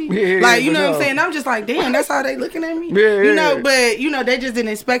big booty. Like, you know what I'm saying? I'm just like, damn, that's how they looking at me. You know, but you know, they just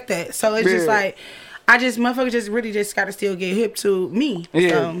didn't expect that. So it's just like, motherfuckers just really just gotta still get hip to me.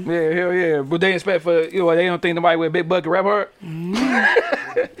 Yeah, hell yeah. But they expect for, you know, they don't think nobody with a big butt can rap hard.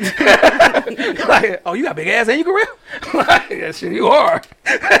 Like, oh, you got big ass and you can rap? Like, that shit, you are.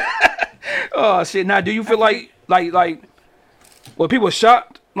 Oh shit. Now, do you feel like well, people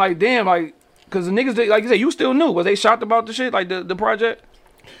shocked? Like, damn, like, cause the niggas, like you said, you still knew. Was they shocked about the shit, like the project?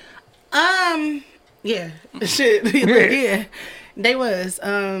 Yeah, shit, yeah, they was.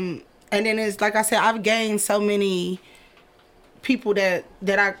 And then it's like I said, I've gained so many people that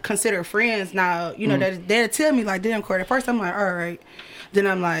I consider friends now. You know, that they'll tell me like, damn, Court. At first I'm like, all right. Then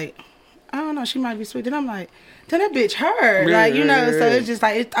I'm like, I don't know, she might be sweet. Then I'm like, then that bitch hurt. Like, you know, so it's just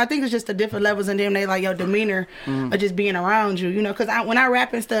like, I think it's just the different levels, and then they like your demeanor of just being around you, you know, because when I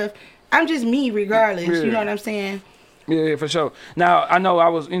rap and stuff, I'm just me regardless. You know what I'm saying? Yeah, for sure. Now, I know I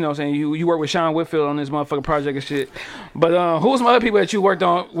was, you know what I'm saying, you work with Sean Whitfield on this motherfucking project and shit. But who's some other people that you worked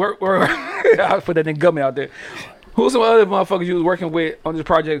on? I'll put that nigga gummy out there. Who's some other motherfuckers you was working with on this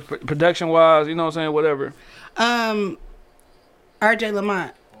project, production-wise, you know what I'm saying, whatever? RJ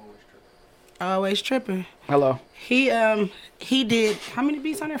Lamont. Always tripping. Hello. He did, how many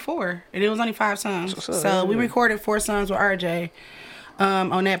beats on there? 4. And it was only 5 songs. So we recorded 4 songs with RJ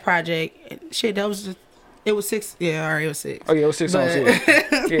on that project. Shit, that was just, it was 6. Yeah, all right, it was 6. Oh yeah, it was 6 songs.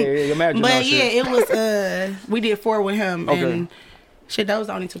 Yeah, imagine. But yeah, it was. We did 4 with him, and shit, that was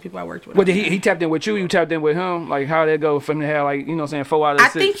the only 2 people I worked with. But did he tapped in with you? You tapped in with him? Like, how did that go for him to have, like, you know what I'm saying, 4 out of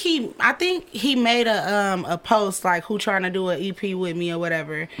 6? I think he made a post like, who trying to do an EP with me or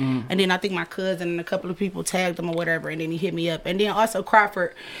whatever, and then I think my cousin and a couple of people tagged him or whatever, and then he hit me up, and then also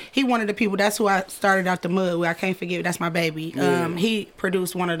Crawford, he one of the people. That's who I started out the mud with. I can't forget. That's my baby. He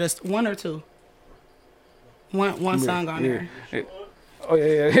produced one or 2. One song on there. Oh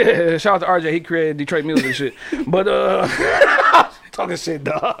yeah. Shout out to RJ. He created Detroit music and shit. But talking shit,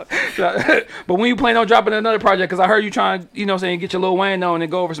 dog. But when you plan on dropping another project, because I heard you trying, you know what I'm saying, get your Lil Wayne on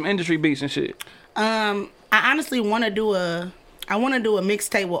and go over some industry beats and shit. I honestly want to do a I want to do a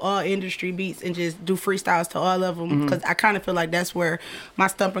mixtape with all industry beats and just do freestyles to all of them because I kind of feel like that's where my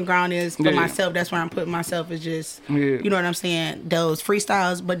stumping ground is for myself. That's where I'm putting myself is just, you know what I'm saying, those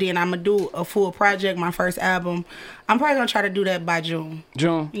freestyles. But then I'm going to do a full project, my first album. I'm probably going to try to do that by June.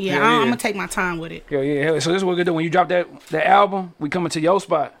 June? Yeah, I'm going to take my time with it. Yeah. So this is what we're going to do. When you drop that album, we coming to your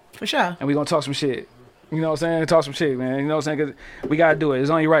spot. For sure. And we going to talk some shit. You know what I'm saying? Talk some shit, man. You know what I'm saying? Because we got to do it. It's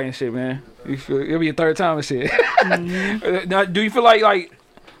only right and shit, man. It'll be your third time and shit. Now, do you feel like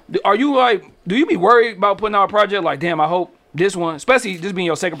are you like, do you be worried about putting out a project like, damn, I hope this one, especially this being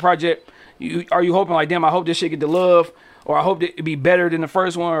your second project, are you hoping like, damn, I hope this shit get the love, or I hope it be better than the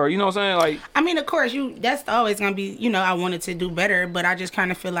first one, or you know what I'm saying? Like, I mean, of course, that's always going to be, you know, I wanted to do better, but I just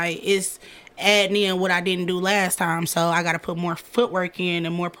kind of feel like it's adding in what I didn't do last time, so I got to put more footwork in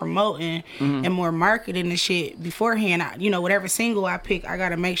and more promoting and more marketing and shit beforehand. You know, whatever single I pick, I got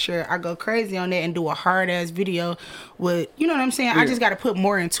to make sure I go crazy on that and do a hard ass video with, you know what I'm saying? I just got to put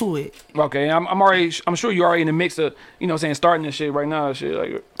more into it. Okay, I'm sure you're already in the mix of, you know what I'm saying, starting this shit right now and shit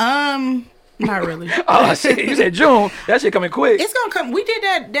like. Not really. Oh shit! You said June. That shit coming quick. It's gonna come. We did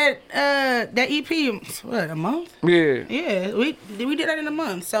that EP. What, a month? Yeah. Yeah. We did that in a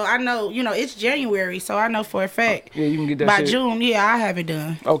month. So I know, you know, it's January. So I know for a fact. Yeah, you can get that by shit. June. Yeah, I have it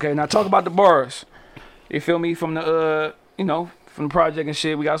done. Okay, now talk about the bars. You feel me? From the you know, from the project and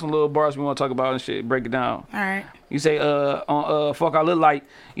shit. We got some little bars we want to talk about and shit. Break it down. All right. You say on Fuck I Look Like.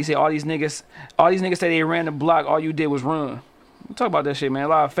 You say all these niggas say they ran the block. All you did was run. Talk about that shit, man. A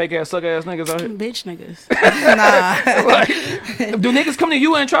lot of fake ass, suck ass niggas out here. Bitch niggas. Nah. Like, do niggas come to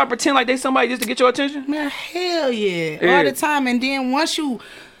you and try to pretend like they somebody just to get your attention? Man, hell yeah. All the time. And then once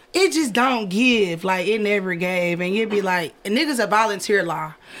it just don't give. Like, it never gave. And you'd be like, a nigga's a volunteer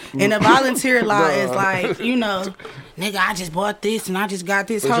law. And a volunteer law is like, you know, nigga, I just bought this and I just got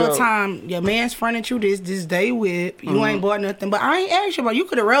this whole time. Your man's fronted you this day whip. You ain't bought nothing. But I ain't asked you about. You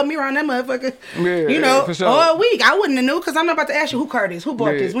could have rubbed me around that motherfucker, you know, all week. I wouldn't have knew because I'm not about to ask you who car this, who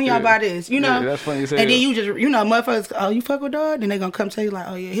bought this, when y'all buy this, you know. That's funny you say and that. then you just, you know, motherfuckers, oh, you fuck with dog? Then they gonna come tell you like,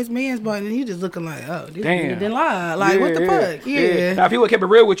 oh yeah, his man's bought it. And you just looking like, oh, this nigga didn't lie. Like, what the fuck? Yeah. Now, if he would kept it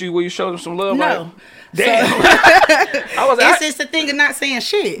real with you, will you show them some love? No. Like, damn. So, it's just a thing of not saying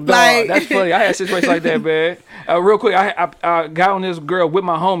shit. No, like, that's funny. I had situations like that, man. Real quick, I got on this girl with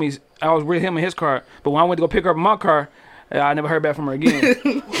my homies. I was with him in his car, but when I went to go pick her up in my car, I never heard back from her again.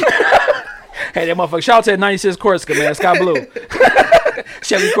 Hey, that motherfucker! Shout out to that '96 Corsica, man, Sky Blue,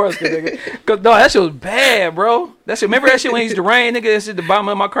 Chevy Corsica, nigga. Cause no, that shit was bad, bro. That shit. Remember that shit when it used to rain, nigga? That shit, the bottom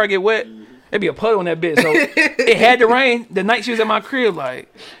of my car get wet. It'd be a puddle on that bitch. So it had to rain the night she was at my crib,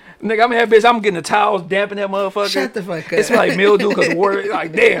 like. Nigga, I'm in that bitch. I'm getting the towels, damping that motherfucker. Shut the fuck up. It smell like mildew because water.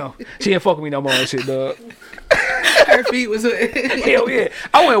 Like, damn. She ain't fucking me no more and shit, dog. Her feet was wet. Hell yeah.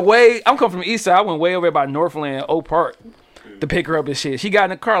 I'm coming from the east side. I went way over by Northland, Oak Park to pick her up and shit. She got in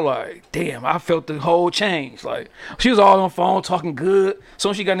the car like, damn, I felt the whole change. Like, she was all on the phone talking good.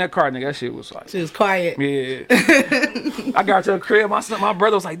 Soon as she got in that car, nigga, that shit was like. She was quiet. Yeah. I got her to the crib. My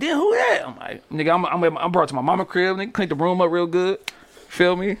brother was like, damn, who that? I'm like, nigga, I'm brought to my mama crib. Nigga, cleaned the room up real good.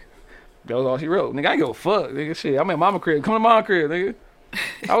 Feel me? That was all she wrote. Nigga, I ain't give a fuck, nigga. Shit, I'm at mama crib. Come to my crib, nigga.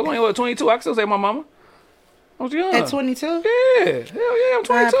 I was only, 22? I can still say my mama. I was young. At 22? Yeah. Hell yeah, I'm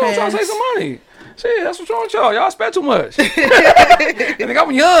 22. I'm trying to save some money. Shit, that's what's wrong with y'all. Y'all spend too much. Nigga,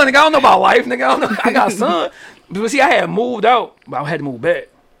 I'm young. Nigga, I don't know about life. Nigga, I don't know. I got a son. But see, I had moved out, but I had to move back.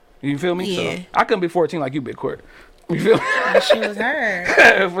 You feel me? Yeah. So I couldn't be 14 like you, Big Court. You feel me? That shit was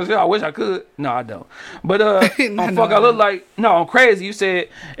her. For sure. I wish I could. No, I don't. But on Fuck I Look Like, no, on Crazy, you said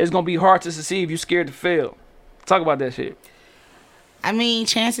it's going to be hard to succeed if you scared to fail. Talk about that shit. I mean,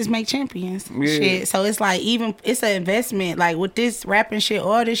 chances make champions. Yeah. Shit. So it's like, even, it's an investment. Like, with this rapping shit,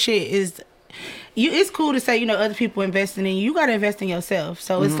 all this shit is... it's cool to say, you know, other people investing in you. You got to invest in yourself.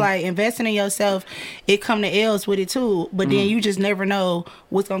 So it's like investing in yourself, it come to L's with it too. But then you just never know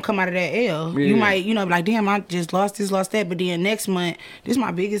what's going to come out of that L. Yeah. You might, you know, be like, damn, I just lost this, lost that. But then next month, this is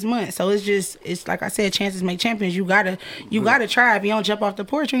my biggest month. So it's like I said, chances make champions. You got to try. If you don't jump off the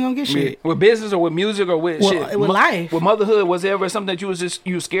porch, you ain't going to get shit. With business or with music or with shit? With life. With motherhood, was there ever something that you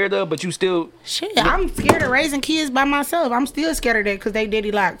was scared of, but you still... Shit, I'm scared of raising kids by myself. I'm still scared of that because they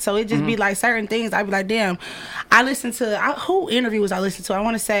daddy locked. So it just be like certain things. I'd be like, damn. I listened to who interview was I listening to? I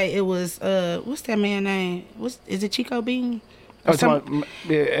want to say it was what's that man name? Is it Chico Bean? The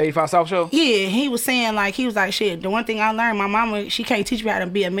 85 South Show? Yeah, he was saying he was like, shit, the one thing I learned, my mama, she can't teach me how to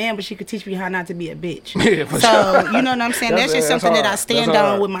be a man, but she could teach me how not to be a bitch. Yeah, for so, sure. You know what I'm saying? That's just something that I stand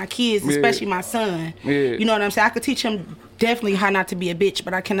on with my kids, Yeah. especially my son. Yeah. You know what I'm saying? I could teach him definitely how not to be a bitch,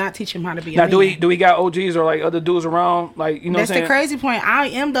 but I cannot teach him how to be a Now, man. do we got OGs or like other dudes around? Like, you know That's what I'm the saying? crazy point. I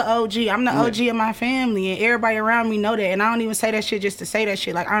am the OG. I'm the OG of my family, and everybody around me know that. And I don't even say that shit just to say that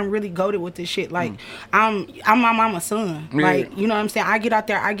shit. Like, I'm really goated with this shit. Like, I'm my mama's son. Yeah. Like, you know what I'm saying? I get out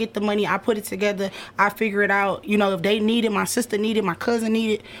there, I get the money, I put it together, I figure it out. You know, if they need it, my sister need it, my cousin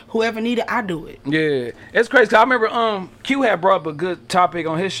need it, whoever need it, I do it. Yeah, it's crazy. 'Cause I remember Q had brought up a good topic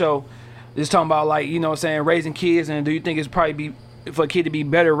on his show, just talking about like, you know what I'm saying, raising kids, and do you think it's probably be for a kid to be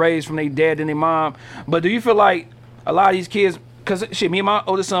better raised from their dad than their mom? But do you feel like a lot of these kids, cause shit, me and my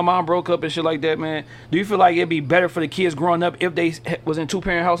oldest son, mom broke up and shit like that, man. Do you feel like it'd be better for the kids growing up if they was in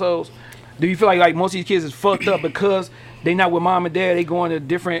 2-parent households? Do you feel like most of these kids is fucked up because they not with mom and dad, they going to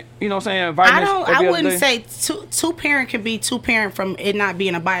different, you know what I'm saying, environments? I wouldn't say two parent can be two parent from it not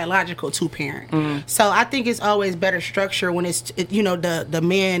being a biological two parent. So I think it's always better structure when it's you know, the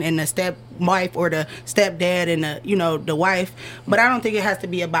man and the step wife or the stepdad and the, you know, the wife. But I don't think it has to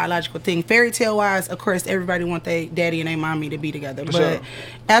be a biological thing. Fairy tale wise, of course, everybody want their daddy and their mommy to be together, but sure.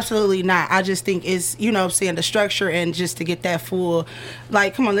 absolutely not. I just think it's, you know what I'm saying, the structure, and just to get that full,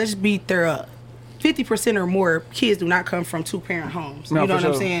 like, come on, let's be thorough. 50% or more kids do not come from 2-parent homes. No, You know for what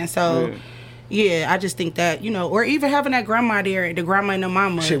I'm sure. saying? So, yeah, I just think that, you know, or even having that grandma there, the grandma and the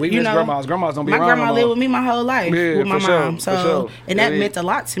mama. Shit, we you miss know, grandmas. Grandmas don't be my around grandma no lived more. with me my whole life Yeah, with my for sure, mom. for So, sure. and that Yeah. meant a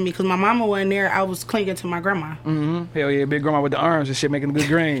lot to me because my mama wasn't there. I was clinging to my grandma. Hell yeah, big grandma with the arms and shit, making good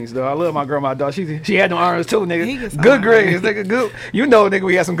greens, though. I love my grandma, dog. She had them arms too, He nigga. gets Good arms. greens, nigga. Good. You know, nigga,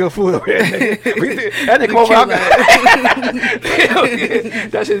 we had some good food over here, nigga. That nigga The over killer. Hell yeah.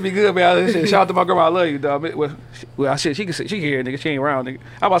 That shit be good, man. That shit. Shout out to my grandma. I love you, dog. Well, shit, she can hear, nigga. She ain't around, nigga.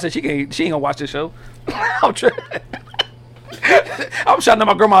 I about to say she ain't gonna watch this show. I'm tripping. I'm shouting at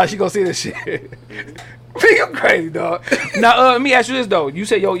my grandma. She gonna see this shit. You crazy, dog. Now, let me ask you this though. You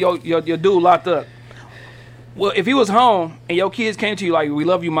said your dude locked up. Well, if he was home and your kids came to you like, "We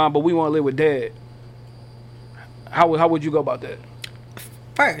love you, mom, but we want to live with dad," how would you go about that?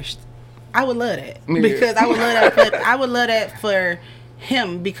 First, I would love that Yeah. because I would love that. I would love that for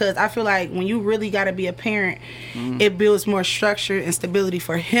him, because I feel like when you really got to be a parent, it builds more structure and stability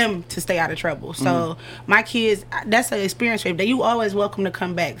for him to stay out of trouble. So my kids, that's an experience for them. You always welcome to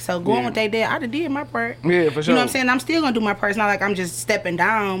come back. So going with their dad, I done did my part. Yeah, for sure. You know what I'm saying? I'm still gonna do my part. It's not like I'm just stepping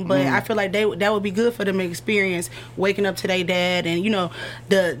down, but I feel like that would be good for them to experience waking up to their dad, and you know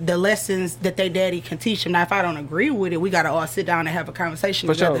the lessons that their daddy can teach them. Now, if I don't agree with it, we gotta all sit down and have a conversation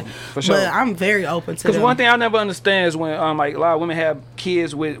For sure, together. for sure. But I'm very open to Because them. one thing I never understand is when like a lot of women have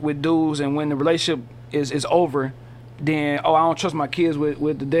kids with dudes, and when the relationship is over, then I don't trust my kids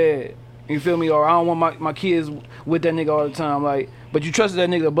with the dad. You feel me? Or I don't want my kids with that nigga all the time. Like, but you trusted that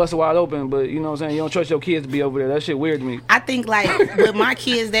nigga to bust it wide open, but you know what I'm saying? You don't trust your kids to be over there. That shit weird to me. I think like with my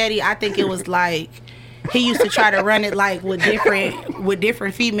kid's daddy, I think it was like he used to try to run it like with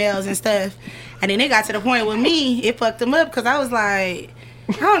different females and stuff, and then it got to the point with me, it fucked him up because I was like,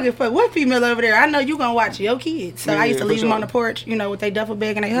 I don't give a fuck what female over there. I know you gonna watch your kids. So I used to for leave them sure. on the porch, you know, with their duffel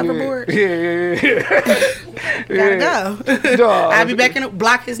bag and their hoverboard. Yeah. Gotta go. Dog. I'll be back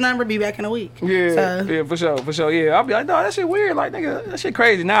block his number, be back in a week. Yeah, So, yeah, for sure. Yeah, I'll be like, dog, that shit weird. Like, nigga, that shit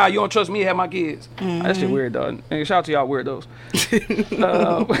crazy. Nah, you don't trust me to have my kids. That shit weird, dog. Nigga, shout out to y'all weirdos.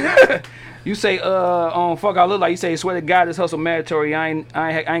 You say, on Fuck I Look Like, you say, swear to God, this hustle mandatory. I ain't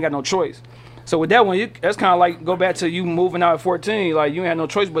got no choice. So with that one, that's kind of like go back to you moving out at 14. Like, you had no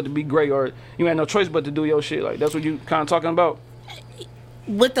choice but to be great, or you had no choice but to do your shit. Like, that's what you kind of talking about.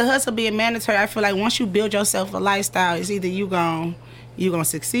 with the hustle being mandatory, I feel like once you build yourself a lifestyle, it's either you gonna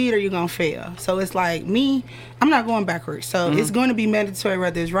succeed or you gonna fail. So it's like me, I'm not going backwards. So it's going to be mandatory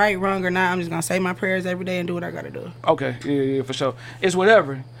whether it's right, wrong, or not. I'm just gonna say my prayers every day and do what I gotta do. Okay, yeah, for sure. It's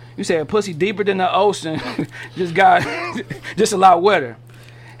whatever. You said pussy deeper than the ocean, just got just a lot wetter.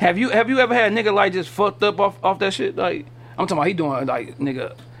 Have you ever had a nigga like just fucked up off that shit? Like, I'm talking about he doing like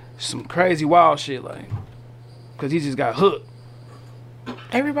nigga some crazy wild shit, like, cause he just got hooked.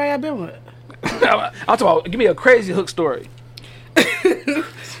 Everybody I've been with. I'm talking about, give me a crazy hook story.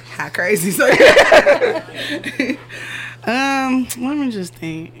 How crazy? So, let me just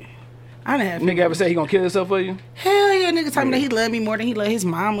think. I done have Nigga ever say he gonna kill himself for you? hell yeah, nigga told me that he loved me more than he loved his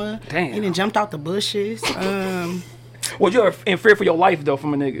mama. Damn. He done jumped out the bushes. Was you in fear for your life though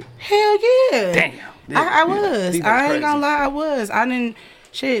from a nigga? Hell yeah. Damn. I was. These niggas I ain't crazy. gonna lie, I was. I didn't.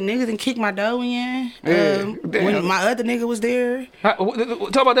 Shit, niggas done kick my dough in. Yeah, When damn. my other nigga was there. Talk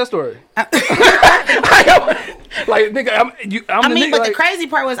about that story. Like, nigga, I'm I the mean, nigga, but like, the crazy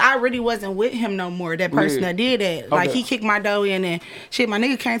part was I really wasn't with him no more. That person Yeah. that did that, like Okay. he kicked my door in and shit. My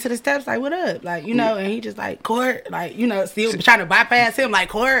nigga came to the steps like, "What up?" Like, you know, and he just like, "Court," like, you know, still trying to bypass him like,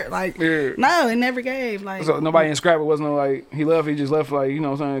 "Court," like, Yeah. no, it never gave. Like, So nobody in scrap. It wasn't no, like he left. He just left. Like, you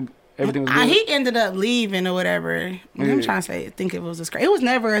know what I'm saying? Everything was good. he ended up leaving or whatever. I'm trying to think it was a scrap. It was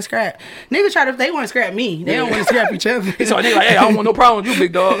never a scrap. Niggas they want to scrap me. They don't want to scrap each other. So a nigga like, hey, I don't want no problem with you,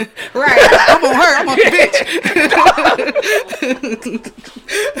 big dog. Right. I'm on her. I'm on the bitch.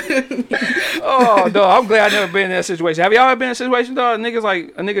 Oh, dog, I'm glad I never been in that situation. Have y'all ever been in a situation, dog? Niggas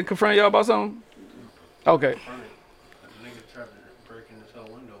like a nigga confront y'all about something? Okay. Nigga tried to break in his whole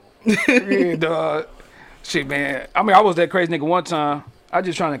window. Yeah, dog. Shit, man. I mean, I was that crazy nigga one time. I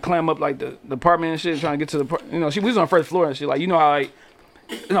just trying to climb up like the apartment and shit, trying to get to the, you know, we was on the first floor and shit. Like, you know how like,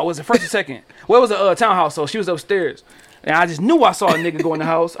 no, was it first or second? Well, it was a townhouse, so she was upstairs. And I just knew I saw a nigga go in the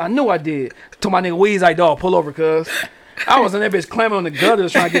house. I knew I did. Told my nigga Weez, like, dog, pull over, cuz. I was in that bitch climbing on the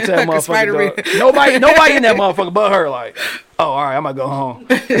gutters trying to get to that motherfucker, Spider-Man. dog. Nobody in that motherfucker but her, like, oh, all right, I'm gonna go home.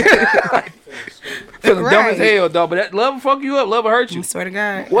 Feeling dumb as Right. hell, dog. But that love will fuck you up, love will hurt you. I swear to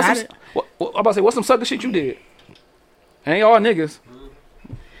God. What's I some, did- what, I'm about to say, what's some sucker shit you did? Ain't all niggas.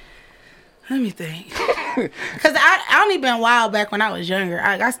 Let me think. Cause I only been wild back when I was younger.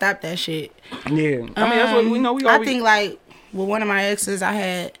 I stopped that shit. Yeah. I mean, that's what we know. We I always, think like with one of my exes,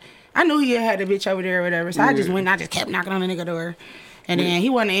 I knew he had a bitch over there or whatever. So I just went and I just kept knocking on the nigga door. And then he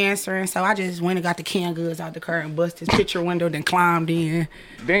wasn't answering, so I just went and got the canned goods out the car and bust his picture window, then climbed in.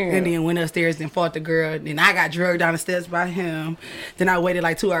 Damn. And then went upstairs and fought the girl. Then I got drugged down the steps by him. Then I waited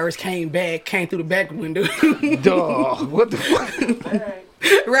like 2 hours, came through the back window. Dog, what the fuck?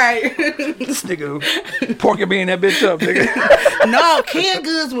 Right. This nigga porky being that bitch up, nigga. No, canned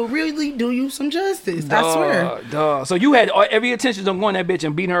goods will really do you some justice. I swear. Dog. So you had every intention on going that bitch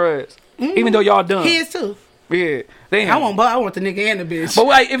and beating her ass, even though y'all done. His too. Yeah. Damn. I want the nigga and the bitch. But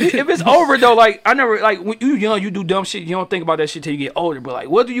like, if it's over though, like I never like when you know you do dumb shit. You don't think about that shit till you get older. But like,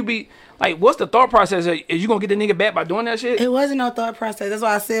 what do you be like? What's the thought process? Is you gonna get the nigga back by doing that shit? It wasn't no thought process. That's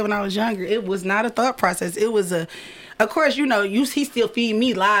why I said when I was younger, it was not a thought process. It was a, of course, you know, he still feed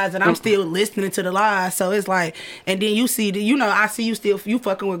me lies, and I'm still listening to the lies. So it's like, and then you see, I see you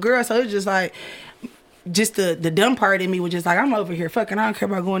fucking with girls. So it's just like, just the dumb part in me was just like, I'm over here fucking. I don't care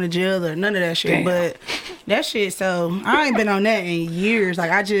about going to jail or none of that shit. Damn. But that shit, so I ain't been on that in years.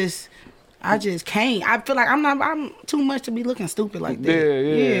 Like I just can't. I feel like I'm too much to be looking stupid like that.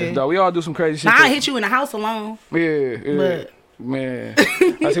 Yeah. Dog, we all do some crazy shit. Now I hit you in the house alone. Yeah. But- Man,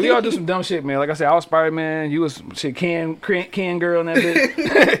 I said we all do some dumb shit, man. Like I said, I was Spider-Man. You was shit can girl in that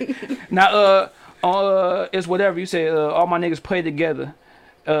bitch. Now, it's whatever you say. All my niggas play together.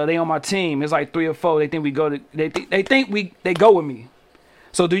 They on my team. It's like 3 or 4. They think we go to. They think they go with me.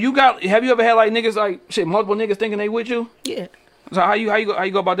 So have you ever had like niggas like shit multiple niggas thinking they with you? Yeah. So how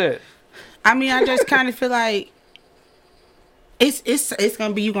you go about that? I mean, I just kind of feel like it's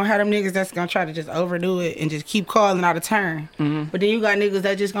gonna be, you gonna have them niggas that's gonna try to just overdo it and just keep calling out of turn. But then you got niggas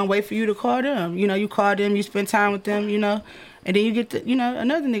that just gonna wait for you to call them. You know, you call them, you spend time with them, you know, and then you get to,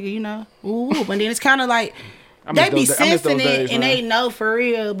 another nigga, ooh. But then it's kind of like they be sensing it and they know for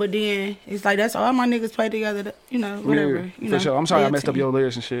real. But then it's like that's all my niggas play together, whatever. Yeah, for sure. I'm sorry I messed up your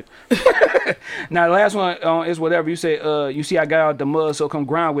lyrics and shit. Now the last one is whatever you say. You see I got out the mud, so come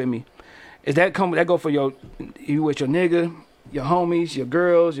grind with me. Is that go for you with your nigga, your homies, your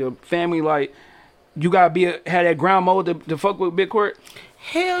girls, your family? Like you gotta have that ground mode to fuck with Big Court?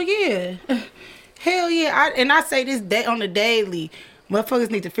 Hell yeah. Hell yeah. I say this day on the daily.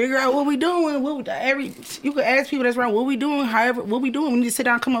 Motherfuckers need to figure out what we doing. You can ask people that's around what we doing. However, what we doing. We need to sit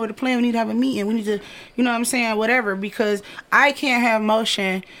down, come up with a plan. We need to have a meeting. We need to, you know what I'm saying, whatever. Because I can't have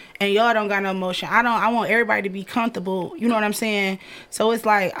motion and y'all don't got no motion. I want everybody to be comfortable. You know what I'm saying? So it's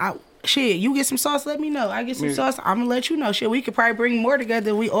like, shit, you get some sauce, let me know. I get some sauce, I'm gonna let you know. Shit, we could probably bring more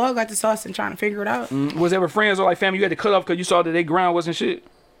together. We all got the sauce and trying to figure it out. Was ever friends or like family you had to cut off because you saw that they grind wasn't shit?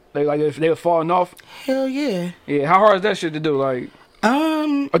 They were falling off. Hell yeah. Yeah, how hard is that shit to do? Like,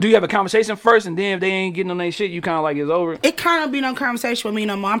 or do you have a conversation first and then if they ain't getting on their shit, you kind of like it's over? It kind of be no conversation with me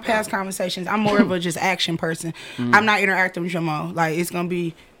no more. I'm past conversations. I'm more of a just action person. I'm not interacting with you more. Like it's gonna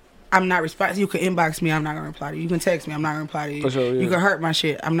be, I'm not responding. You can inbox me, I'm not gonna reply to you. You can text me, I'm not gonna reply to you. For sure, yeah. You can hurt my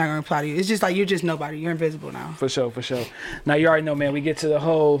shit, I'm not gonna reply to you. It's just like you're just nobody. You're invisible now. For sure. Now you already know, man. We get to the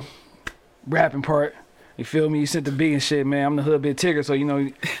whole rapping part. You feel me? You sent the beat and shit, man. I'm the hood bit Tigger, so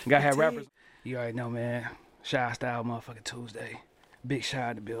you gotta have rappers. You already know, man. Shy Style, motherfucking Tuesday. Big Shy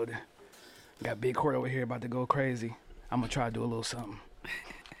in the building. Got Big Court over here about to go crazy. I'm gonna try to do a little something.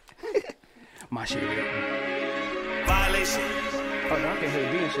 My shit. Violation. Oh, no, I can't hear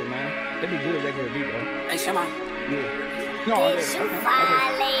the beat and shit, man. That'd be good if they hear the beat, though. Hey, Shema. Yeah. No, okay.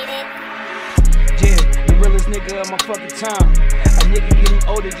 Violated. Yeah, the realest nigga of my fucking time. A nigga getting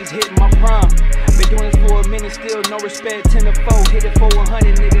older, just hitting my prime. Been doing this for a minute, still no respect. 10 to 4, hit it for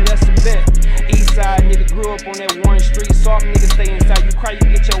 100, nigga, that's a bet. Eastside nigga grew up on that Warren Street. Soft nigga stay inside, you cry,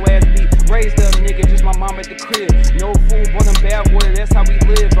 you get your ass beat. Raised up nigga, just my mom at the crib. No food, but them bad water, that's how we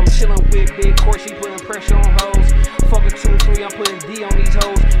live. I'm chillin' with Big Court, she putting pressure on hoes. Fuck a 2-3, I'm putting D on these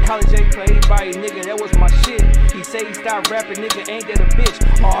hoes. College ain't for everybody, nigga, that was my shit. He say he stopped rapping, nigga, ain't that a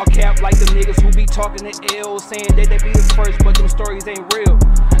bitch? All cap like the niggas who be talking to L, saying that they be the first, but them stories ain't real.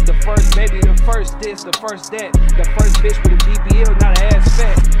 The first baby, the first this, the first that. The first bitch with a BBL, not an ass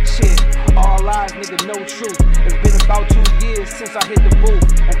fat. Shit, all lies, nigga, no truth. It's been about 2 years since I hit the booth,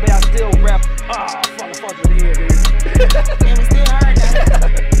 and but I still rap. Ah, fuck, I fucked with the head, dude. It was still hard,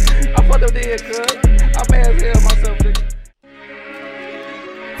 though. I fucked with the head, cuz. I'm mad as hell myself, nigga.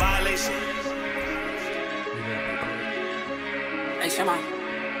 Violation. Hey, Shema.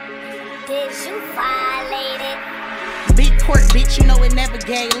 Did you violate it? Big Court, bitch, you know it never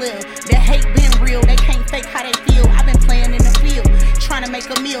gave lip. That hate been real, they can't fake how they feel. I've been playing in the field, trying to make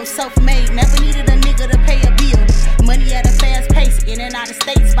a meal, self-made. Never needed a nigga to pay a bill. Money at a fast pace, in and out of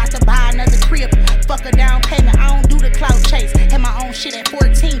states, about to buy another crib. Fuck a down payment, I don't do the clout chase. Had my own shit at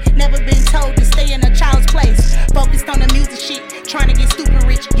 14, never been told to stay in a child's place. Focused on the music shit, trying to get stupid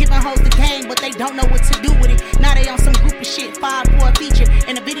rich. Giving hoes the game, but they don't know what to do with it. Now they on some group of shit, 5 for a feature.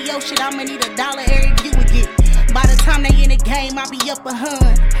 In the video shit, I'ma need $1 every view would get. By the time they in the game, I be up a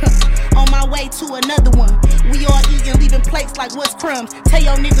hun. On my way to another one. We all eating, leaving plates like what's crumbs. Tell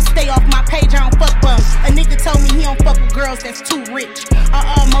your niggas stay off my page, I don't fuck bums. A nigga told me he don't fuck with girls that's too rich. I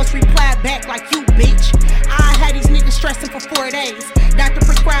almost replied back like you, bitch. I had these niggas stressing for 4 days. Doctor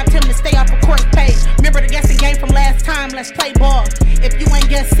prescribed him to stay off a court page. Remember the guessing game from last time, let's play ball. If you ain't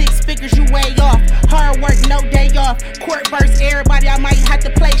guess 6 figures, you way off. Hard work, no day off. Court verse everybody, I might have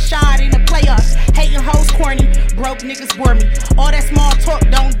to play shot in the playoffs. Hating hoes corny, broke niggas bore me. All that small talk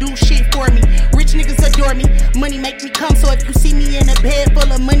don't do shit for me. Rich niggas adore me, money make me come. So if you see me in a bed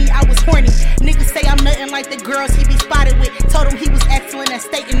full of money, I was horny. Niggas say I'm nothing like the girls he be spotted with. Told him he was excellent at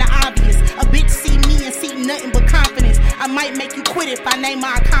stating the obvious. A bitch see me and see nothing but confidence. I might make you quit if I name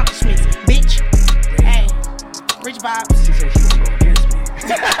my accomplishments, bitch. Hey, Rich Vibes. She said she gonna go against me.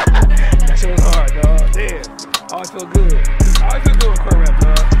 That shit was hard, dog. Damn. I always feel good. I always feel good when Kurt rap,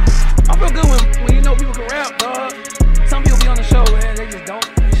 dog. I feel good when you know people can rap, dog. Some people be on the show, man, they just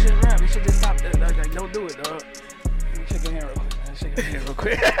don't. They shouldn't rap. They should just stop that. Like, don't do it, dog. Let me shake your hand real quick. Shake your hand real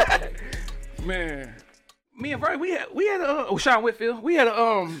quick. Man. Me and Brian, we had Sean Whitfield. We had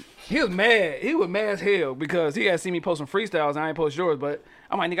he was mad. He was mad as hell because he had seen me post some freestyles and I ain't post yours, but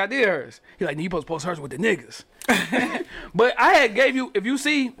I'm like, nigga, I did hers. He like, nigga, you supposed to post hers with the niggas. But I had gave you, if you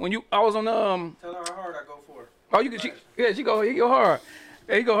see when I was on the Tell her how hard I go for. Oh, you can he go hard.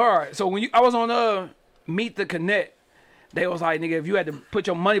 Yeah, he go hard. So when I was on Meet the Connect, they was like, nigga, if you had to put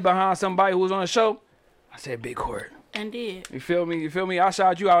your money behind somebody who was on the show, I said Big Court. And did. You feel me? I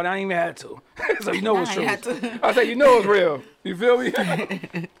shot you out and I ain't even had to. So you know it's true. I had to. I said, you know it's real. You feel me?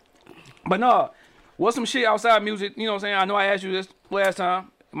 But no, what's some shit outside music? You know what I'm saying? I know I asked you this last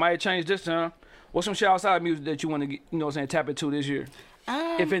time. It might have changed this time. What's some shit outside music that you want to get, you know what I'm saying, tap into this year?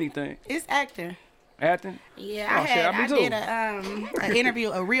 If anything. It's acting. Acting? Yeah, I did an interview,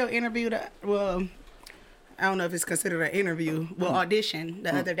 a real interview. I don't know if it's considered an interview. Well, audition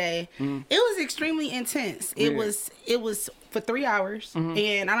the other day. It was extremely intense. It was for 3 hours,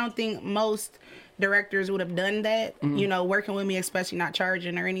 and I don't think most directors would have done that. You know, working with me, especially not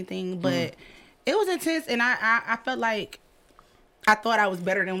charging or anything. But it was intense, and I felt like I thought I was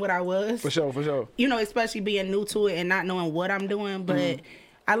better than what I was. For sure. You know, especially being new to it and not knowing what I'm doing, but.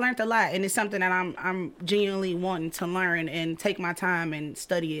 I learned a lot, and it's something that I'm genuinely wanting to learn and take my time and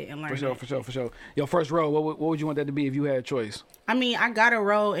study it and learn. For sure. Your first role, what would you want that to be if you had a choice? I mean, I got a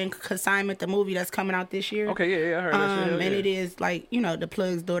role in Consignment, the movie that's coming out this year. Okay, yeah, I heard that shit. And it is like, you know, the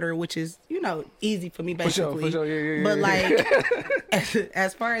plug's daughter, which is, you know, easy for me basically. For sure, yeah. But like,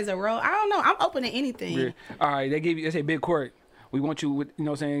 as far as a role, I don't know. I'm open to anything. Yeah. All right, they say Big Court. We want you with, you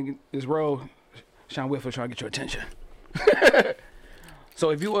know what I'm saying, this role. Sean Whitfield trying to get your attention. So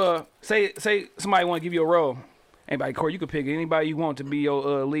if you say somebody want to give you a role, anybody, Court, you could pick anybody you want to be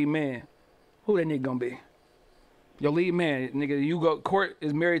your lead man. Who that nigga gonna be? Your lead man, nigga. You go. Court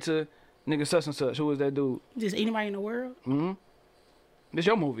is married to nigga such and such. Who is that dude? Just anybody in the world? This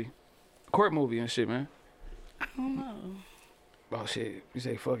your movie, Court movie and shit, man. I don't know. Oh shit, you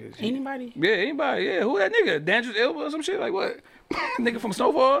say fuck it. Anybody? Yeah, anybody. Yeah, who that nigga? Dangerous Elba or some shit? Like what? Nigga from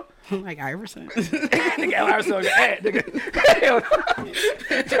Snowfall? Like Iverson. Nigga Iverson on your ad, nigga. Hell no.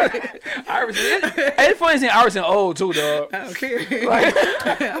 Iverson. It's funny seeing Iverson old too, dog. I don't care. Like,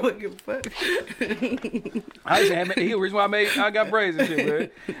 I wouldn't give a fuck. Iverson, he the reason why I got braids and shit, man.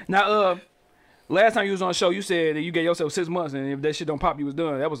 Now, last time you was on the show, you said that you gave yourself 6 months, and if that shit don't pop, you was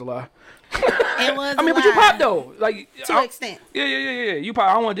done. That was a lie. It was. I mean, but you popped though, like to an extent. Yeah. You pop.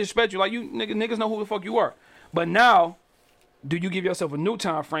 I don't want to disrespect you, like you niggas know who the fuck you are. But now, do you give yourself a new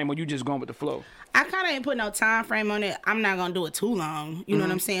time frame, or you just going with the flow? I kind of ain't put no time frame on it. I'm not gonna do it too long. You know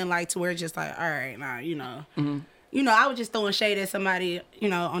what I'm saying? Like to where it's just like, all right, nah, you know. You know, I was just throwing shade at somebody, you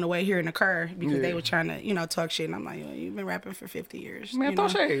know, on the way here in the car because they were trying to, you know, talk shit. And I'm like, yo, you've been rapping for 50 years. Man, throw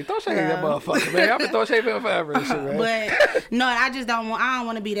shade that Yeah. motherfucker, man. I've been throwing shade for forever and shit, man. But no, I don't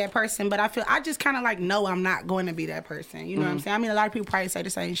want to be that person. But I just kind of like know I'm not going to be that person. You know what I'm saying? I mean, a lot of people probably say the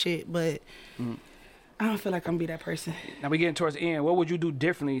same shit, but I don't feel like I'm gonna be that person. Now we getting towards the end. What would you do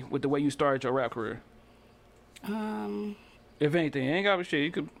differently with the way you started your rap career? If anything, it ain't got to be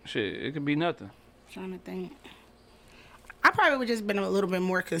shit. It could be nothing. Trying to think. I probably would just been a little bit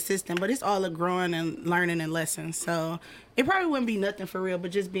more consistent, but it's all a growing and learning and lessons. So it probably wouldn't be nothing for real,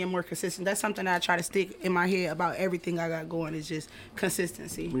 but just being more consistent. That's something that I try to stick in my head about everything I got going is just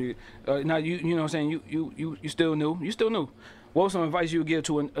consistency. Now you know what I'm saying, you still new. What was some advice you would give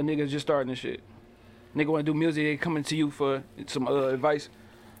to a nigga just starting this shit? Nigga want to do music, they coming to you for some advice.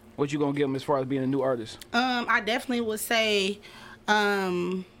 What you gonna give them as far as being a new artist? I definitely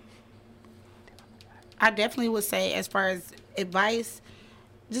would say as far as advice,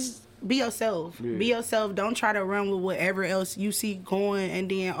 just be yourself. Yeah. Be yourself. Don't try to run with whatever else you see going.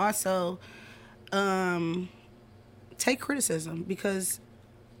 And then also take criticism, because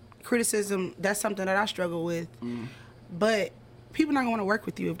criticism, that's something that I struggle with. But people not going to want to work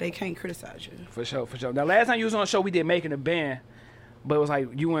with you if they can't criticize you. For sure. Now last time you was on the show, we did Making a Band, but it was like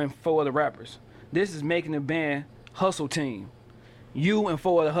you and 4 other rappers. This is Making a Band Hustle Team. You and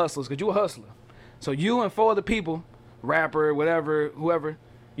 4 other hustlers, because you a hustler. So you and 4 other people, rapper, whatever, whoever,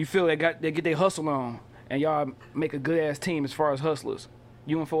 you feel they get their hustle on, and y'all make a good ass team as far as hustlers.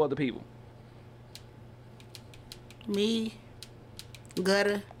 You and 4 other people. Me,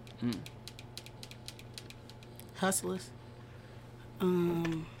 Gutter, hustlers. Give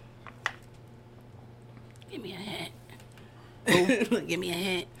me a hint. Give me a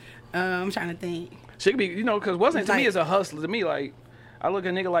hint. I'm trying to think. She could be, you know, because wasn't to me Like- as a hustler. To me, like, I look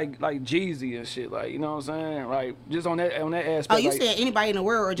at a nigga like Jeezy and shit, like, you know what I'm saying? Like, just on that aspect. Oh, you like, said anybody in the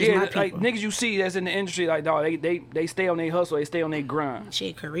world or just my people? like niggas you see that's in the industry, like, dog, they stay on their hustle, they stay on their grind.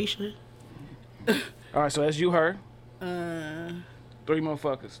 Shit, Carisha. All right, so that's you, her. 3 more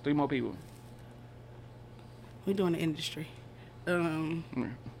fuckers, 3 more people. We doing the industry. But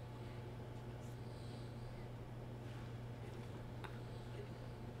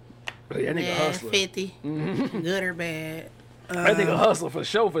that nigga Yeah, hustler. 50. Good or bad. That nigga hustler for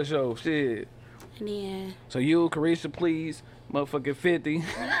sure. Shit. And then So you, Carisha, please, motherfucking 50.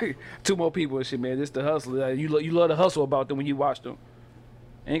 2 more people and shit, man. This the hustler. Like, you love the hustle about them when you watch them.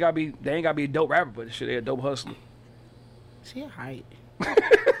 They ain't gotta be a dope rapper, but shit, they a dope hustler. she a height.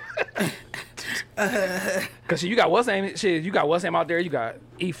 Cause shit, you got what's name out there. You got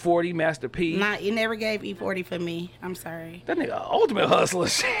E40, Master P. Nah, you never gave E40 for me. I'm sorry. That nigga ultimate hustler.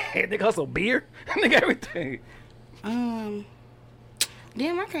 Shit, nigga hustle beer. Nigga everything. Damn,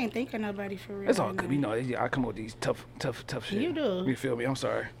 I can't think of nobody for real. It's all right good. now. You know, I come up with these tough shit. You do. You feel me? I'm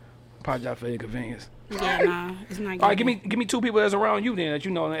sorry. Apologize for the inconvenience. Yeah, nah, it's not good. All right, give me 2 people that's around you then that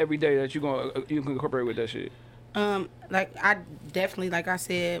you know every day that you can incorporate with that shit. Like I definitely, like I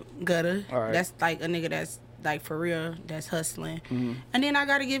said, Gutter. All right. That's like a nigga that's like for real, that's hustling. Mm-hmm. And then I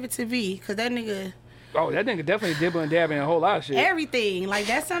gotta give it to V, cause that nigga Oh, that nigga definitely dibbling and dabbing a whole lot of shit. everything. Like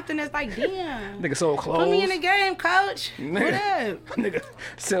that's something that's like, damn. Nigga sold clothes. Put me in the game, coach. What up? Nigga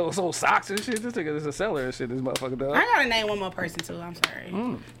sold socks and shit. This nigga is a seller and shit. This motherfucker does. I gotta name one more person too. I'm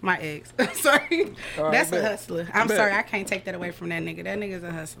sorry. My ex. Sorry. All right, That's bet. a hustler. I'm Bet. sorry. I can't take that away from that nigga. That nigga's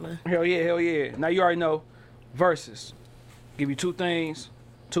a hustler. Hell yeah. Now you already know. Versus. Give you 2 things,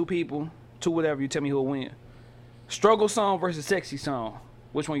 2 people, 2 whatever. You tell me who'll win. Struggle song versus sexy song.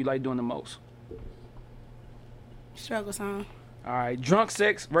 Which one you like doing the most? Struggle song. All right. Drunk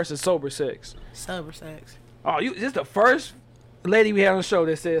sex versus sober sex. Sober sex. Oh, this the first lady we had on the show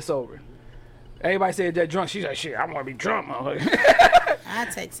that said sober. Everybody said that drunk. She's like, shit, I want to be drunk, motherfucker. I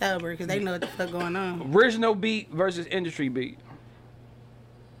take sober because they know what the fuck going on. Original beat versus industry beat.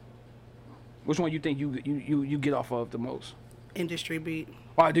 Which one you think you get off of the most? Industry beat.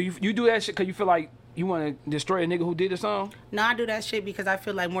 Why do you do that shit? Cause you feel like You want to destroy a nigga who did the song? No, I do that shit because I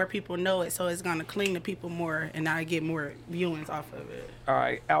feel like more people know it, so it's gonna cling to people more, and I get more viewings off of it. All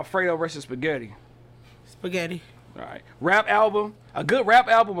right, Alfredo versus Spaghetti. Spaghetti. All right, rap album, a good rap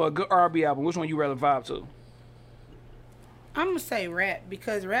album or a good R&B album? Which one you rather vibe to? I'm gonna say rap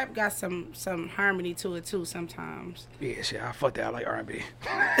because rap got some harmony to it too sometimes. Yeah, shit, I fuck that. I like R&B.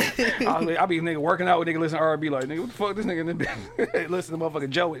 I be nigga working out with nigga listen to R&B like nigga. What the fuck this nigga listen to motherfucking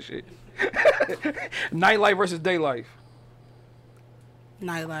Joe and shit. Nightlife versus daylife.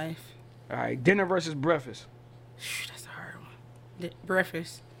 Nightlife. All right, dinner versus breakfast. That's a hard one.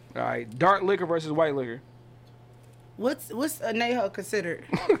 Breakfast. All right, dark liquor versus white liquor. What's a Neho considered?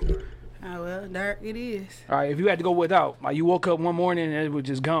 Oh well, dark it is. All right, if you had to go without, like you woke up one morning and it was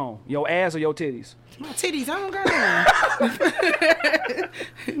just gone, your ass or your titties? My titties, I don't got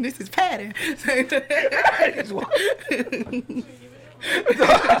none. This is pattern.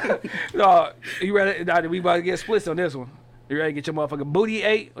 You ready? We about to get splits on this one. You ready to get your motherfucking booty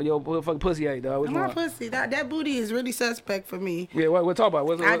ate or your motherfucking pussy ate, dog? Which My one? pussy, that booty is really suspect for me. Yeah, what talk about?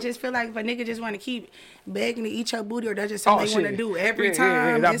 I just feel like if a nigga just want to keep begging to eat your booty, or that's just something they want to do every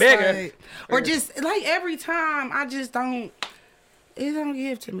time. Not it's begging. like, or just like every time, I just don't. It don't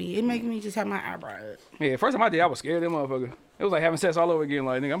give to me. It make me just have my eyebrow up. Yeah, first time I did, I was scared of that motherfucker. It was like having sex all over again.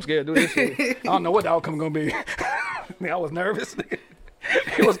 Like, nigga, I'm scared to do this shit. I don't know what the outcome gonna be. Nigga, I was nervous. Nigga.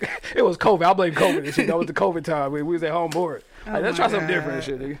 It was COVID. I blame COVID and shit. That was the COVID time. We was at home bored. Like, let's try something different and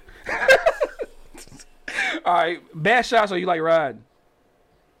shit, nigga. All right, bad shots or you like riding?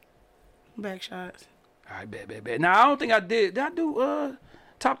 Back shots. All right, bet. Now, I don't think I did. Did I do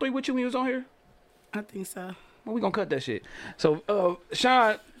top 3 with you when you was on here? I think so. Well, we gonna cut that shit. So,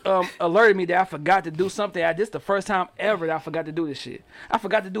 Sean alerted me that I forgot to do something. This the first time ever that I forgot to do this shit. I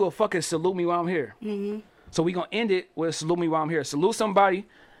forgot to do a fucking salute me while I'm here. Mm-hmm. So we gonna end it with a salute me while I'm here. Salute somebody.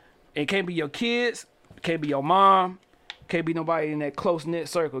 It can't be your kids. It can't be your mom. Can't be nobody in that close-knit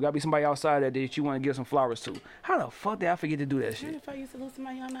circle. Gotta be somebody outside that you want to give some flowers to. How the fuck did I forget to do that What shit? if I used to lose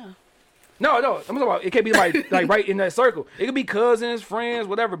somebody y'all know? No. I'm talking about it can't be like right in that circle. It could be cousins, friends,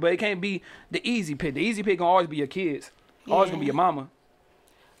 whatever, but it can't be the easy pick. The easy pick gonna always be your kids. Always gonna be your mama.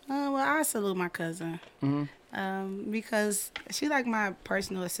 Well, I salute my cousin. Because she like my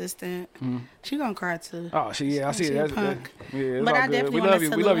personal assistant. She gonna cry too. Oh, I see She it. a That's punk. yeah, it's But all I good. definitely We want love to you.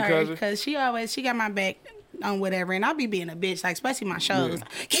 We salute love you, her cousin. because she got my back on whatever, and I be being a bitch, like especially my shows.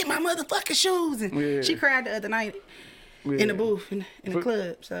 Get my motherfucking shoes, and she cried the other night in the booth in the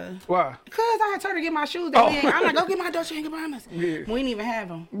club. So Why? because I had told her to get my shoes. I'm like, go get my Dolce & Gabbanas. We didn't even have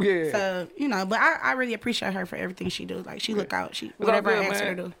them. Yeah. So but I really appreciate her for everything she do. Like she look out. She all whatever good, I ask her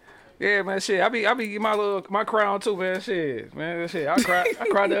man. to do. Yeah, man, shit. I be getting my crown too, man. Shit, man, shit. I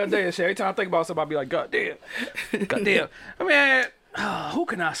cried the other day and shit. Every time I think about something, I be like, God damn. I mean, who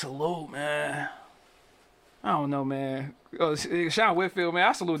can I salute, man? I don't know, man. Sean Whitfield, man.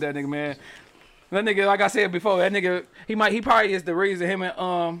 I salute that nigga, man. That nigga, like I said before, that nigga, he probably is the reason him and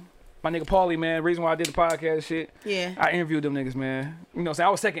my nigga Paulie, man, reason why I did the podcast and shit. Yeah. I interviewed them niggas, man. You know what I'm saying?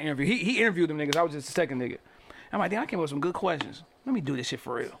 I was second interview. He interviewed them niggas. I was just the second nigga. I'm like, damn, I came up with some good questions. Let me do this shit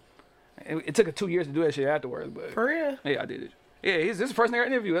for real. It took 2 years to do that shit afterwards, but For real. yeah, I did it. Yeah, this is the first nigga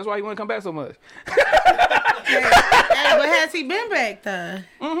interview. That's why he want to come back so much. Hey, but has he been back though?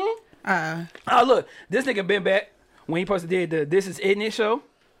 Oh, look, this nigga been back when he supposed to did the This Is It show.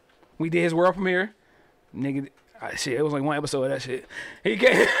 We did his world premiere. Nigga, shit, it was like one episode of that shit. He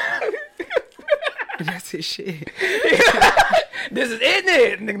came. That's his shit. This is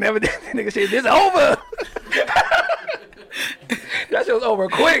it. Nigga never did. Nigga shit, this is over. That shit was over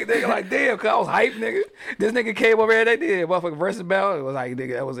quick, nigga. Like, damn, cause I was hyped, nigga. This nigga came over here, they did motherfucking versus battle. It was like,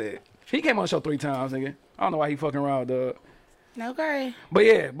 nigga, that was it. He came on the show 3 times, nigga. I don't know why he fucking around, dog. Okay. But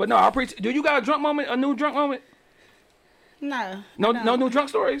yeah, no, I appreciate. Do you got a drunk moment? A new drunk moment? No. No new drunk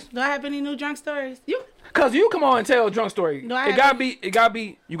stories? Do I have any new drunk stories? Cause you come on and tell a drunk story. Do I It have gotta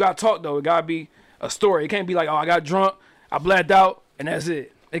be. You gotta talk though. It gotta be a story. It can't be like, oh, I got drunk, I blacked out, and that's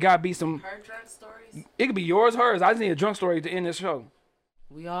it. It gotta be some. Her drunk stories? It could be yours, hers. I just need a drunk story to end this show.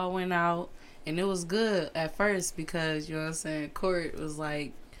 We all went out, and it was good at first because, you know what I'm saying, Court was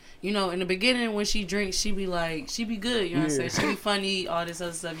like, you know, in the beginning when she drinks, she be like, she be good, you know what I'm saying? She be funny, all this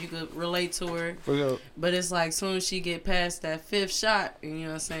other stuff. You could relate to her. For sure. But it's like, soon as she get past that 5th shot, and you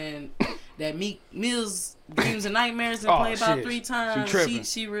know what I'm saying, that Meek Mill's Dreams and Nightmares and play about 3 times,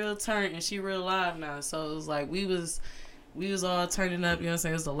 she real turned, and she real live now. So it was like, we was all turning up, you know what I'm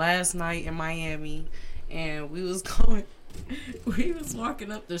saying? It was the last night in Miami, and we was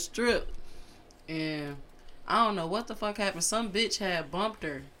walking up the strip, and I don't know what the fuck happened. Some bitch had bumped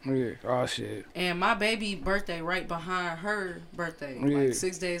her. Yeah. Oh shit. And my baby birthday right behind her birthday, like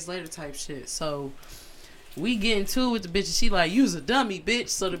 6 days later type shit. So we get into it with the bitch, and she like, "You's a dummy, bitch."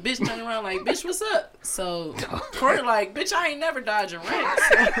 So the bitch turned around like, "Bitch, what's up?" So Court like, "Bitch, I ain't never dodging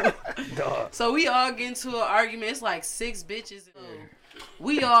rent." So we all get into an argument. It's like 6 bitches.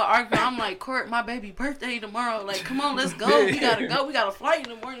 We all argue. I'm like, "Court, my baby birthday tomorrow. Like, come on, let's go. We gotta go. We got a flight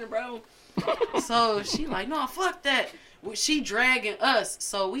in the morning, bro." So she like, "No, fuck that." She dragging us.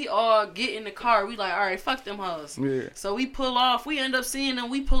 So we all get in the car. We like, all right, fuck them hoes. Yeah. So we pull off. We end up seeing them.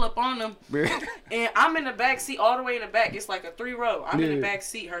 We pull up on them. Yeah. And I'm in the back seat, all the way in the back. It's like a 3-row. I'm in the back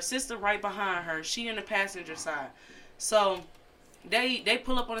seat. Her sister right behind her. She in the passenger side. So they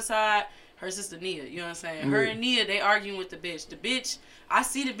pull up on the side. Her sister Nia, you know what I'm saying? Her and Nia, they arguing with the bitch. The bitch, I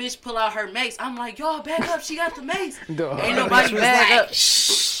see the bitch pull out her mace. I'm like, y'all back up. She got the mace. Ain't nobody back up.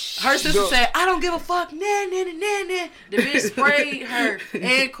 Her sister said, "I don't give a fuck." Nah. The bitch sprayed her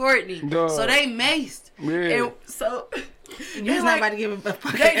and Courtney. So they maced. Yeah. And so you was not about to give a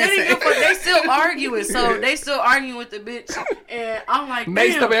fuck. They didn't give a fuck. They still arguing. So they still arguing with the bitch. And I'm like,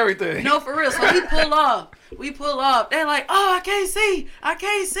 maced up everything. No, for real. So we pull off. They're like, "Oh, I can't see.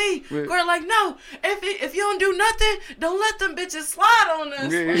 We're like, "No, if you don't do nothing, don't let them bitches slide on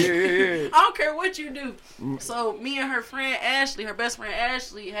us." Yeah. I don't care what you do. So me and her friend Ashley, her best friend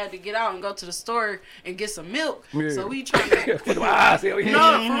Ashley, had to get out and go to the store and get some milk. Yeah. So we trying to no,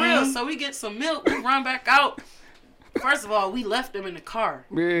 for real. So we get some milk. We run back out. First of all, we left them in the car.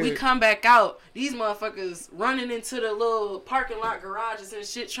 Yeah. We come back out. These motherfuckers running into the little parking lot garages and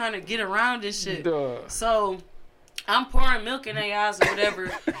shit, trying to get around this shit. Duh. So I'm pouring milk in their eyes or whatever.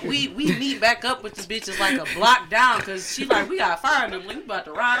 We meet back up with the bitches like a block down, because she like, we gotta find them. We about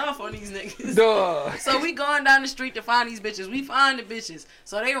to ride off on these niggas. Duh. So we going down the street to find these bitches. We find the bitches.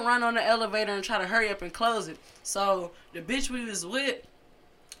 So they run on the elevator and try to hurry up and close it. So the bitch we was with,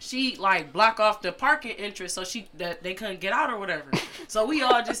 she like block off the parking entrance so they couldn't get out or whatever. So we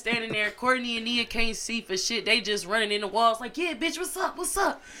all just standing there. Courtney and Nia can't see for shit. They just running in the walls like, "Yeah, bitch, what's up?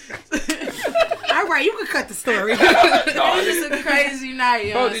 All right, you can cut the story. It was just a crazy night.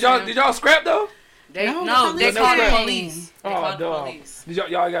 You know did y'all scrap though? They called the police. They called the police. Did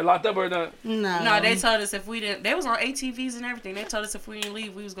y'all got locked up or not? No, they told us if we didn't. They was on ATVs and everything. They told us if we didn't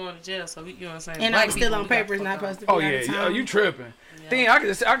leave, we was going to jail. So you know what I'm saying. And I'm still on papers, not supposed to be. Oh yeah, you tripping? Yeah. Thing, I can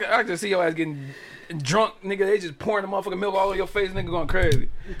just see your ass getting drunk, nigga. They just pouring the motherfucking milk all over your face, nigga, going crazy.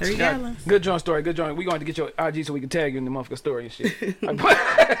 3 gallons. Good drunk story. Good drunk. We going to get your IG so we can tag you in the motherfucking story and shit.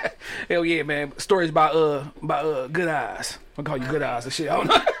 Hell yeah, man. Stories by Good Eyes. I'll call you Good Eyes and shit. I don't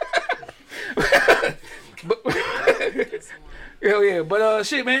know. Hell yeah, but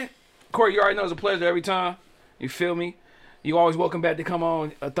shit, man. Corey, you already know it's a pleasure every time. You feel me? You always welcome back to come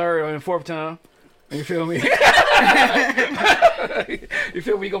on a 3rd or a 4th time. You feel me? You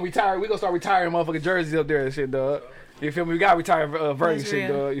feel me? We gonna retire. We gonna start retiring motherfucking jerseys up there and shit, dog. You feel me? We gotta retire Vernon shit,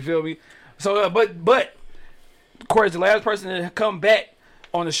 dog. You feel me? So, but Corey's the last person to come back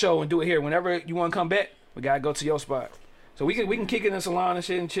on the show and do it here. Whenever you want to come back, we gotta go to your spot. So we can kick it in the salon and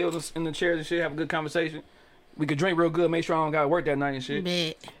shit and chill in the chairs and shit, have a good conversation. We could drink real good, make sure I don't gotta work that night and shit.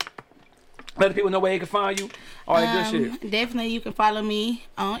 Bet. Let the people know where they can find you. All that good shit. Definitely, you can follow me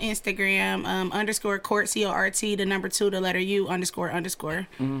on Instagram, _Court, CORT, the number 2, the letter U, __.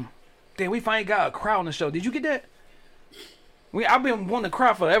 Mm-hmm. Damn, we finally got a crowd on the show. Did you get that? I've been wanting to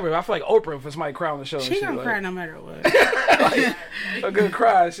cry forever. I feel like Oprah for somebody cry on the show. She gonna cry no matter what. Like, a good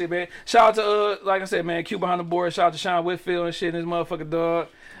cry and shit, man. Shout out to, like I said, man, Q behind the board. Shout out to Sean Whitfield and shit and his motherfucking dog.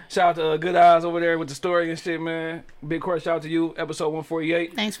 Shout out to Good Eyes over there with the story and shit, man. Big Court, shout out to you. Episode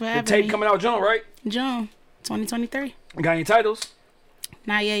 148. Thanks for having me. The tape coming out June, right? June 2023. Got any titles?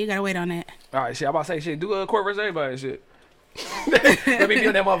 Not yet. You gotta wait on that. All right, shit. I'm about to say shit. Do a Court versus everybody and shit. Let me be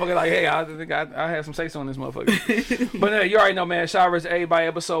on that motherfucker like, hey, I think I have some say-so on this motherfucker. But you already know, man. Shout out to everybody.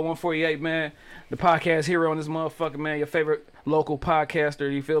 Episode 148, man. The podcast hero on this motherfucker, man. Your favorite local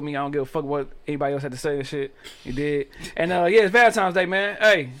podcaster. You feel me? I don't give a fuck what anybody else had to say and shit. You did. And yeah, it's Valentine's Day, man.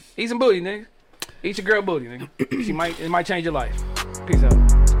 Hey, eat some booty, nigga. Eat your girl booty, nigga. It might change your life. Peace out.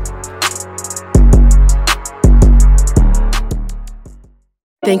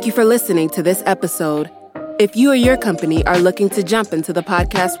 Thank you for listening to this episode. If you or your company are looking to jump into the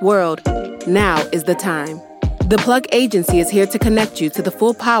podcast world, now is the time. The Plug Agency is here to connect you to the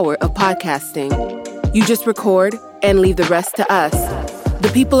full power of podcasting. You just record and leave the rest to us. The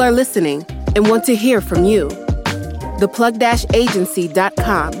people are listening and want to hear from you.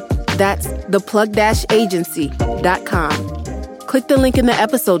 theplug-agency.com. That's theplug-agency.com. Click the link in the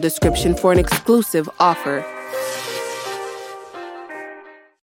episode description for an exclusive offer.